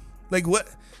 man? Like, what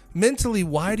mentally,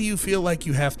 why do you feel like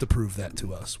you have to prove that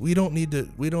to us? We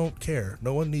don't care.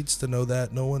 No one needs to know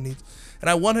that. No one needs. And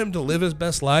I want him to live his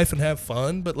best life and have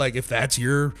fun, but like if that's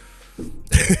your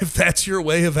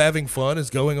way of having fun is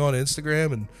going on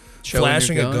Instagram and showing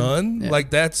flashing a gun, yeah.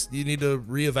 like you need to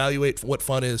reevaluate what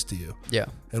fun is to you. Yeah.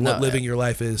 And what living your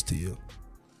life is to you.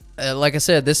 Like I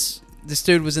said, this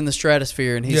dude was in the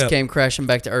stratosphere and he came crashing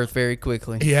back to earth very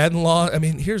quickly. He hadn't lost. I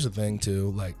mean, here's the thing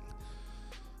too, like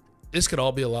this could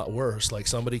all be a lot worse. Like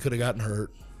somebody could have gotten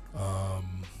hurt,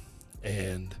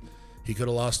 and he could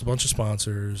have lost a bunch of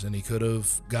sponsors, and he could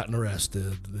have gotten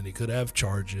arrested, and he could have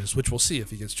charges, which we'll see if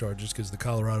he gets charges because the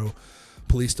Colorado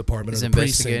Police Department, or the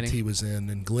precinct he was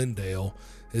in Glendale,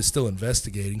 is still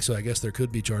investigating. So I guess there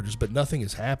could be charges, but nothing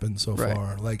has happened so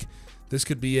far. Like this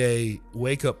could be a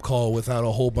wake-up call without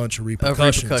a whole bunch of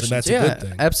repercussions. And that's a good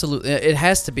thing. Absolutely. It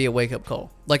has to be a wake-up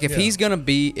call. Like if he's going to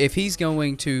be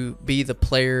the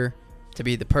player, to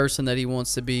be the person that he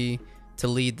wants to be, to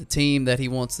lead the team that he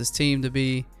wants this team to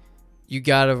be, you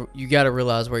gotta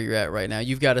realize where you're at right now.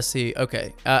 You've got to see,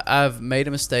 okay, I've made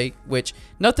a mistake, which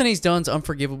nothing he's done is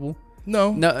unforgivable.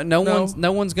 No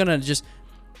one's gonna just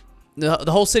the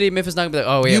whole city of Memphis not gonna be like,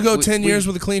 oh yeah. You go 10 years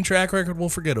with a clean track record, we'll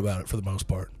forget about it for the most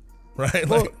part, right?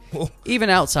 Even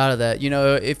outside of that,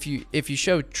 if you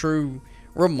show true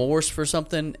remorse for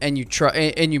something and you try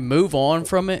and you move on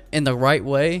from it in the right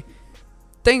way,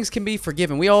 things can be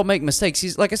forgiven. We all make mistakes.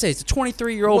 He's, like I say, he's a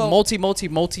 23-year-old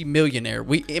multi-millionaire.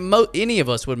 Any of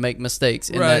us would make mistakes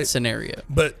in that scenario.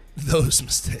 But those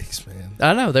mistakes, man.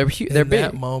 I know they're big.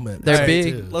 That moment, they're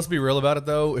big. Let's be real about it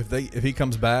though. If he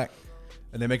comes back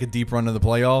and they make a deep run to the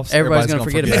playoffs, everybody's gonna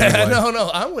forget about it. Yeah,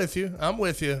 no, I'm with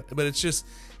you. But it's just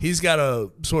he's got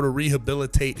to sort of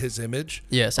rehabilitate his image.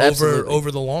 Yes, absolutely. over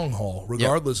the long haul,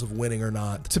 regardless of winning or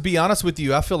not. To be honest with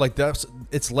you, I feel like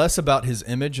it's less about his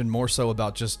image and more so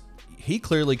about just he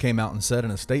clearly came out and said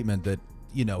in a statement that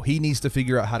he needs to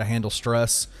figure out how to handle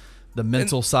stress, the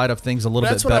mental side of things a little bit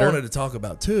better. That's what I wanted to talk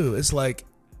about too. It's like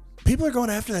people are going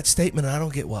after that statement, and I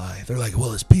don't get why. They're like,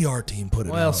 well, his PR team put it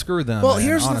out. Well, screw them. Well, man,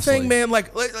 here's honestly. the thing, man.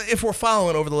 Like, if we're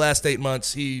following over the last 8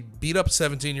 months, he beat up a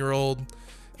 17-year-old.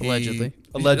 Allegedly.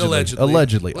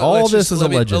 All this is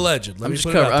alleged. Alleged. I'm just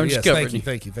covering.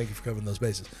 Thank you for covering those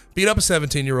bases. Beat up a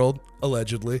 17-year-old,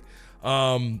 allegedly. He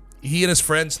and his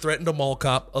friends threatened a mall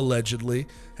cop, allegedly.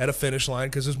 Had a finish line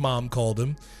because his mom called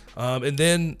him. And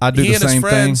then he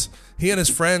and his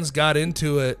friends got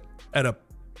into it at a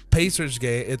Pacers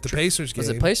game. At the Pacers game. Was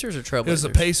it Pacers or Trailblazers? It was the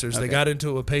Pacers. Okay. They got into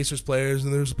it with Pacers players,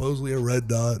 and there's supposedly a red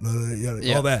dot,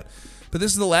 all that. But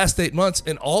this is the last 8 months,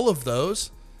 and all of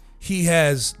those, he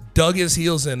has dug his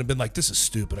heels in and been like, this is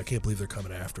stupid. I can't believe they're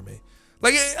coming after me.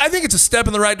 Like, I think it's a step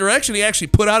in the right direction. He actually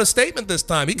put out a statement this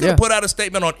time. He could have put out a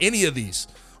statement on any of these.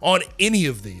 And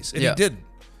he didn't.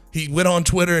 He went on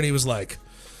Twitter and he was like,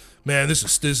 man,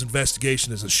 this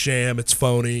investigation is a sham. It's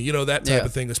phony. That type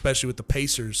of thing, especially with the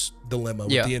Pacers dilemma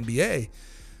with the NBA.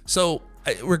 So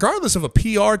regardless if a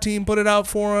PR team put it out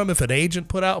for him, if an agent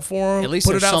put out for him, at least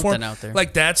there's something out there.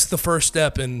 Like, that's the first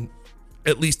step in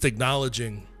at least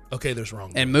acknowledging, okay, there's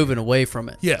wrong. And moving away from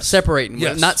it. Yes. Separating.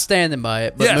 Yes. Not standing by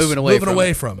it, but moving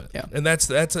away from it. Yeah. And that's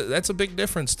a big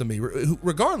difference to me,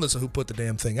 regardless of who put the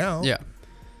damn thing out. Yeah.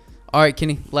 All right,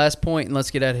 Kenny, last point, and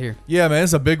let's get out of here. Yeah, man,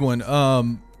 it's a big one.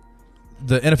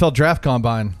 The NFL Draft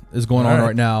Combine is going on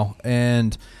right now,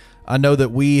 and I know that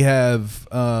we have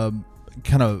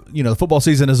kind of, the football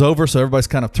season is over, so everybody's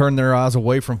kind of turned their eyes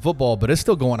away from football, but it's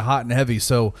still going hot and heavy.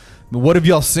 So what have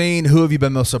y'all seen? Who have you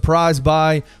been most surprised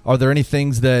by? Are there any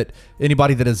things that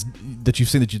anybody that you've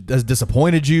seen that has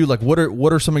disappointed you? Like, what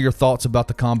are some of your thoughts about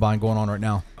the Combine going on right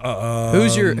now?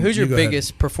 Who's your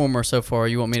biggest performer so far?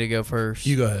 You want me to go first?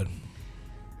 You go ahead.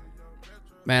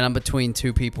 Man, I'm between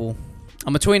two people.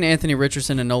 I'm between Anthony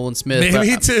Richardson and Nolan Smith.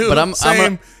 Me too. But I'm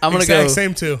gonna go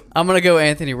same too. I'm gonna go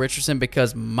Anthony Richardson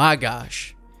because my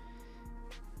gosh,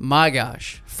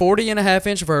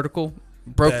 40.5-inch vertical,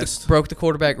 broke Best. the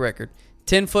quarterback record.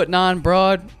 10'9"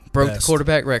 broad, broke Best. the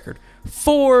quarterback record.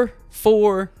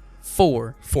 4'4".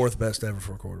 Fourth best ever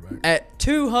for a quarterback. At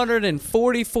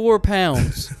 244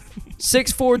 pounds.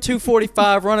 6'4",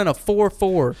 245, running a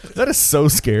 4.4. That is so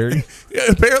scary. Yeah,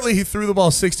 apparently he threw the ball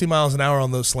 60 miles an hour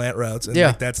on those slant routes, and Yeah.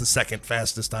 like, that's the second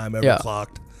fastest time ever Yeah.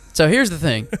 clocked. So here's the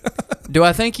thing. Do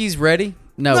I think he's ready?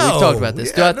 No, No. we've talked about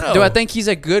this. Yeah, Do I think he's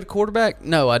a good quarterback?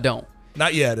 No, I don't.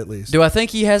 Not yet, at least. Do I think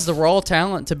he has the raw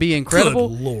talent to be incredible?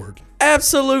 Good Lord.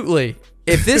 Absolutely.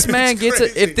 If this man It's gets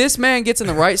crazy. if this man gets in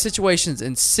the right situations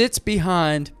and sits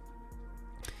behind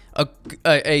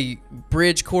a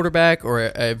bridge quarterback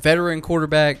or a veteran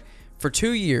quarterback for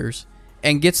 2 years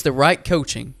and gets the right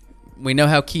coaching, we know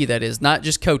how key that is. Not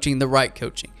just coaching, the right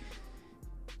coaching.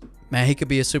 Man, he could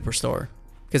be a superstar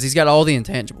because he's got all the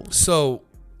intangibles. So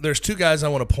there's two guys I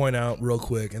want to point out real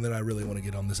quick, and then I really want to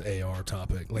get on this AR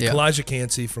topic. Like Yeah. Elijah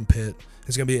Cansey from Pitt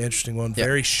is going to be an interesting one. Yeah.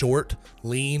 Very short,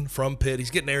 lean from Pitt.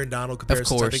 He's getting Aaron Donald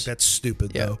comparisons. I course. think that's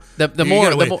stupid, Yeah. though. The You more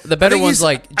gotta the, wait. mo- the I better think ones he's-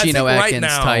 like I think Geno right Atkins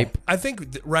now- type. I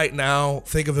think right now,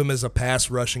 think of him as a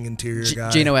pass rushing interior guy.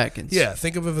 Geno Atkins. Yeah,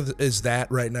 think of him as that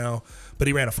right now. But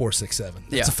he ran a 4.67.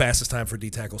 That's Yeah. the fastest time for D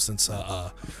tackle since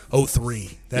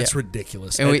 03. That's Yeah.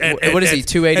 ridiculous. And what is he,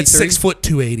 283? At 6 foot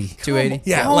 280. 280.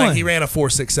 Yeah, Come like on. he ran a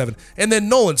 4.67. And then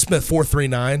Nolan Smith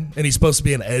 4.39, and he's supposed to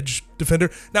be an edge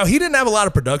defender. Now he didn't have a lot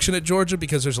of production at Georgia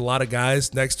because there's a lot of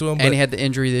guys next to him. And but he had the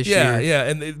injury this yeah,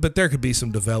 year. yeah, but there could be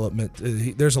some development.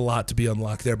 There's a lot to be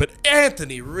unlocked there. But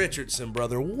Anthony Richardson,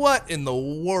 brother, what in the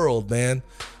world, man?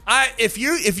 If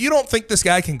you don't think this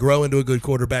guy can grow into a good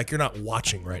quarterback, you're not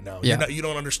watching right now. Yeah. You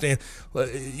don't understand.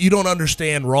 You don't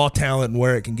understand raw talent and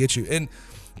where it can get you. And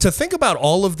to think about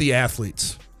all of the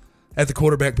athletes at the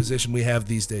quarterback position we have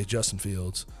these days: Justin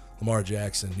Fields, Lamar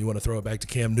Jackson. You want to throw it back to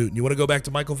Cam Newton. You want to go back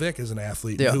to Michael Vick as an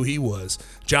athlete, and Yeah. who he was.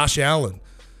 Josh Allen.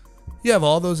 You have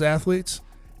all those athletes.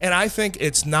 And I think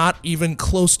it's not even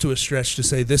close to a stretch to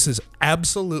say this is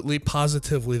absolutely,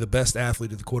 positively the best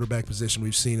athlete at the quarterback position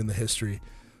we've seen in the history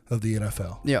of the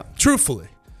NFL. Yeah. Truthfully.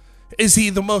 Is he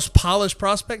the most polished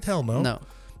prospect? Hell no. No.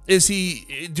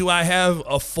 Do I have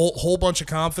a whole bunch of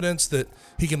confidence that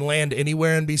he can land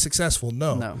anywhere and be successful?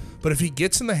 No. No. But if he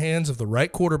gets in the hands of the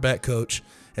right quarterback coach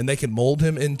and they can mold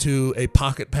him into a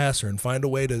pocket passer and find a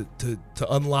way to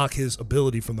unlock his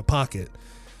ability from the pocket,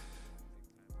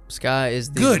 Sky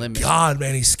is the good limit. God,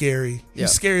 man, he's scary. Yeah.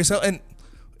 He's scary as hell. And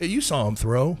you saw him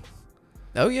throw.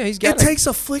 Oh yeah, he's got It takes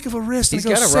a flick of a wrist. he's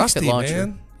And it got goes a rocket 60, launcher.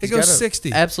 man. It He's goes got a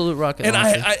 60. Absolute rocket And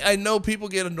launcher. I know people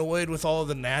get annoyed with all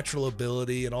the natural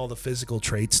ability and all the physical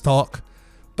traits talk,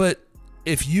 but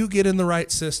if you get in the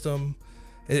right system,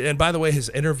 and by the way, his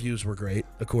interviews were great,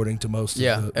 according to most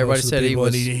Yeah, of the everybody most of the said he people,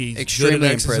 was and he's extremely good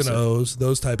at X's impressive. and O's,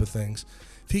 those type of things.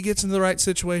 If he gets in the right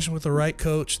situation with the right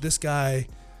coach, this guy's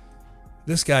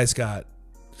got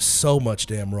so much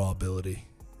damn raw ability.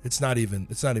 It's not even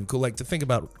cool. Like, to think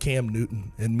about Cam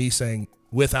Newton and me saying,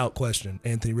 without question,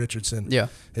 Anthony Richardson Yeah.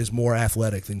 is more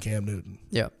athletic than Cam Newton.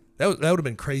 Yeah. That would have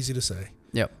been crazy to say,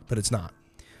 Yeah. but it's not.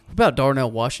 What about Darnell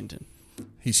Washington?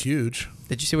 He's huge.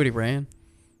 Did you see what he ran?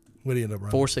 What do you end up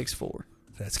running? 4.64.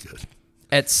 That's good.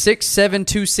 At 6'7",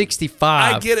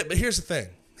 265. I get it, but here's the thing.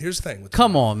 with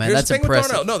Come Darnell. on, man. Here's That's the thing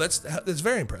impressive. With Darnell. No, that's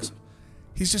very impressive.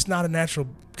 He's just not a natural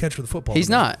catcher of the football. He's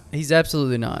to me. not. He's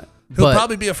absolutely not. He'll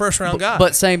probably be a first-round guy.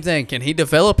 But same thing. Can he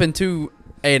develop into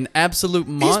an absolute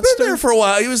monster? He's been there for a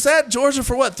while. He was at Georgia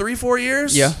for what, 3-4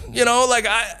 years? Yeah. You know, like,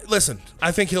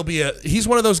 I think he's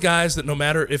one of those guys that no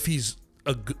matter if he's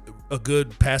a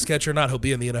good pass catcher or not, he'll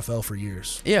be in the NFL for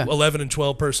years. Yeah. 11 and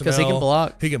 12 personnel. 'Cause he can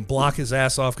block. He can block his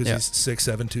ass off because Yeah. he's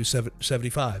 6'7",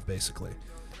 275, basically.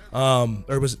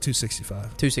 Or was it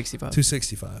 265? 265.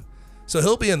 265. So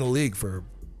he'll be in the league for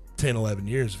 10, 11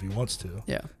 years if he wants to.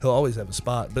 Yeah. He'll always have a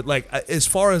spot. But, like, as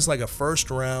far as, like, a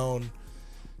first-round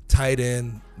tight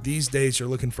end, these days you're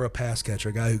looking for a pass catcher,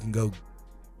 a guy who can go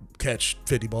catch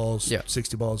 50 balls,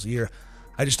 60 balls a year.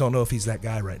 I just don't know if he's that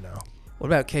guy right now. What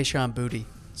about Kayshon Boutte?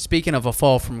 Speaking of a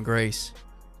fall from grace,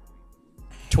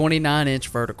 29-inch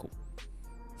vertical.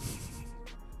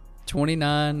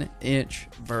 29-inch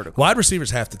vertical. Wide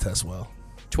receivers have to test well.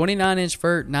 29-inch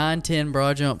vert, 9'10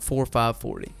 broad jump, 4.5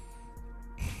 40.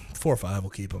 4.5 will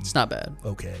keep him It's not bad.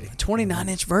 okay.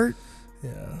 29-inch vert?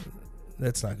 Yeah,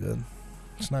 that's not good.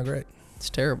 It's not great. It's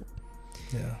terrible.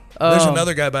 Yeah. There's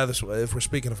another guy by this way, if we're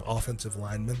speaking of offensive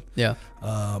linemen. Yeah.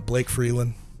 Blake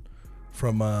Freeland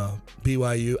from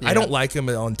BYU. Yeah. I don't like him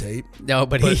on tape. No,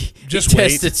 but he just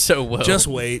tested so well. Just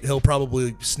wait. He'll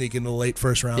probably sneak into the late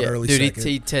first round, early dude, second.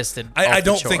 he tested. I off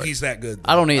don't the think chart. he's that good.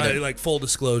 I don't either. Like full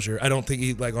disclosure, I don't think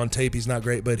he on tape he's not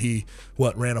great, but he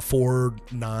ran a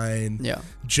 4.9. Yeah.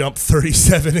 Jumped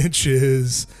 37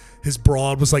 inches. His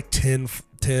broad was like 10.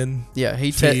 Yeah,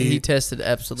 he tested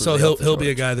absolutely. So off the he'll be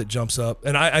a charts. guy that jumps up,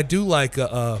 and I do like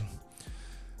I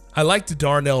liked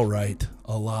Darnell Wright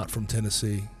a lot from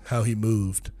Tennessee. How he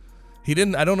moved. He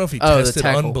didn't. I don't know if he tested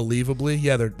tackle. unbelievably.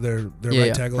 Yeah, they're Yeah,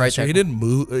 right tackle. right last year. He tackle. didn't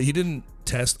move. He didn't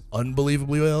test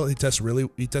unbelievably well. He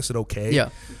tested okay. Yeah.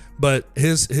 But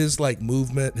his like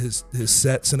movement, his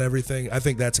sets and everything. I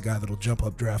think that's a guy that'll jump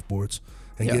up draft boards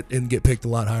and get picked a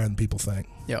lot higher than people think.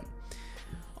 Yep.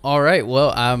 All right. Well,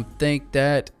 I think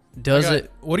that does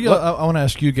it. What do you? I want to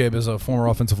ask you, Gabe, as a former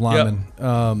offensive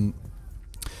lineman.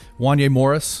 Wanye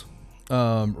Morris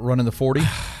running the 40.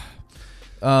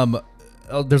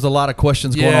 There's a lot of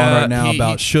questions going on right now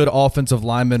about should offensive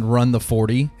linemen run the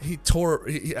 40.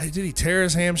 Did he tear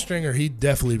his hamstring, or he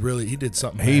did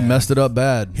something? He bad. messed it up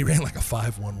bad. He ran like a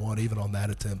 5.11 even on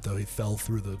that attempt, though. He fell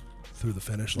through the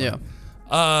finish line. Yeah.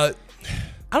 I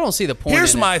don't see the point.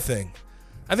 Here's in my it. thing.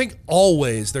 I think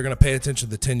always they're going to pay attention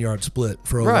to the 10-yard split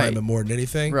for a Right. lineman more than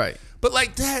anything. Right. But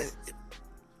like that,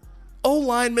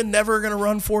 O-linemen never going to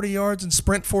run 40 yards and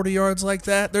sprint 40 yards like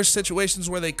that. There's situations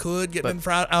where they could get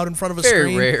out in front of a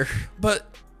Very screen. rare. But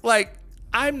like,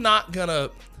 I'm not going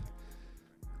to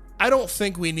 – I don't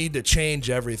think we need to change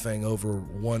everything over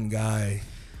one guy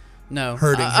No.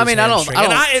 hurting his I mean, hamstring.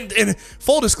 I don't. And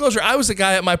full disclosure, I was the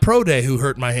guy at my pro day who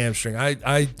hurt my hamstring.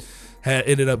 I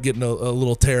ended up getting a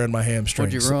little tear in my hamstring.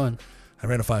 What'd you run? I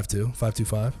ran a 5.2,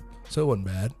 5.25, so it wasn't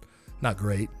bad. Not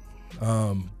great.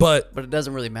 But But it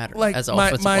doesn't really matter. like as an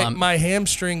offensive lineman. my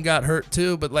hamstring got hurt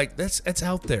too, but like that's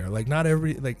out there. Like not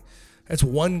every that's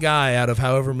one guy out of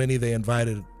however many they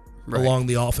invited along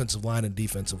the offensive line and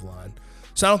defensive line.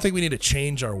 So I don't think we need to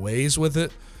change our ways with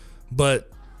it, but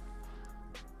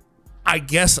I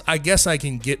guess I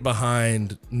can get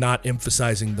behind not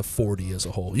emphasizing the 40 as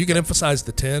a whole. You can emphasize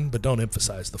the 10, but don't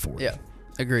emphasize the 40. Yeah,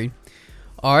 agreed.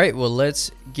 All right, well, let's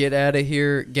get out of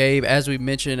here. Gabe, as we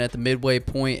mentioned at the midway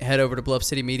point, head over to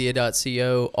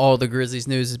bluffcitymedia.co. All the Grizzlies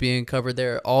news is being covered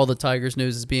there. All the Tigers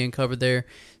news is being covered there.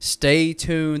 Stay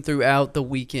tuned throughout the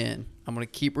weekend. I'm going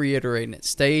to keep reiterating it.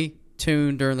 Stay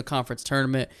tuned during the conference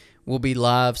tournament. We'll be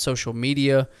live social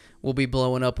media. We'll be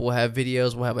blowing up. We'll have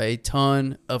videos. We'll have a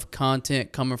ton of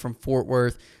content coming from Fort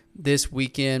Worth this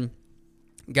weekend.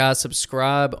 Guys,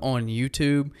 subscribe on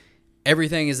YouTube.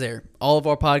 Everything is there. All of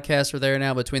our podcasts are there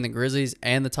now between the Grizzlies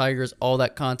and the Tigers. All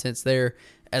that content's there,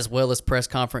 as well as press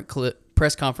conference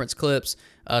clips.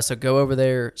 So go over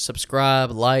there,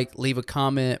 subscribe, leave a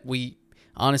comment.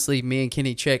 Honestly, me and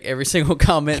Kenny check every single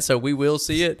comment, so we will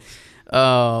see it.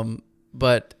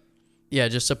 But yeah,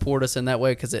 just support us in that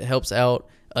way because it helps out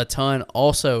a ton.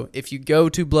 Also, if you go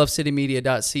to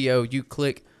bluffcitymedia.co, you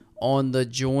click on the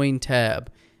Join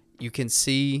tab. You can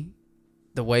see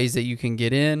the ways that you can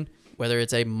get in, whether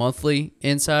it's a monthly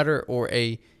insider or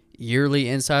a yearly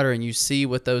insider, and you see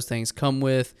what those things come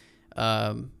with.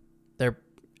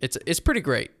 It's pretty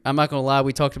great. I'm not going to lie.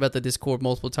 We talked about the Discord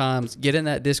multiple times. Get in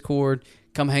that Discord.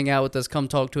 Come hang out with us. Come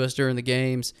talk to us during the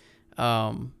games.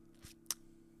 You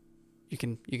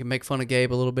can make fun of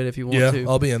Gabe a little bit if you want to. Yeah,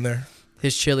 I'll be in there.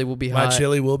 His chili will be hot. My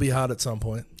chili will be hot at some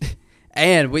point.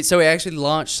 And we actually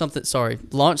launched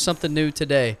something new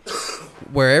today.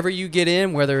 Wherever you get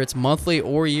in, whether it's monthly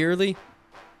or yearly,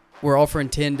 we're offering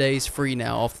 10 days free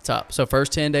now off the top. So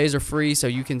first 10 days are free, so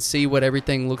you can see what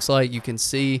everything looks like. You can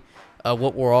see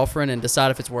what we're offering and decide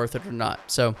if it's worth it or not.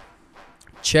 So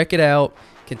check it out.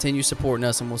 Continue supporting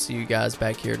us, and we'll see you guys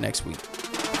back here next week.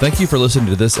 Thank you for listening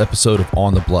to this episode of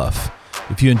On the Bluff.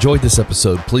 If you enjoyed this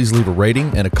episode, please leave a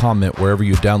rating and a comment wherever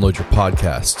you download your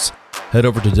podcasts. Head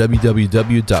over to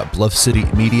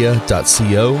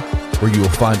www.bluffcitymedia.co, where you will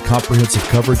find comprehensive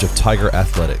coverage of Tiger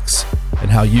athletics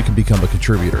and how you can become a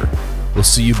contributor. We'll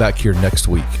see you back here next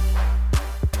week.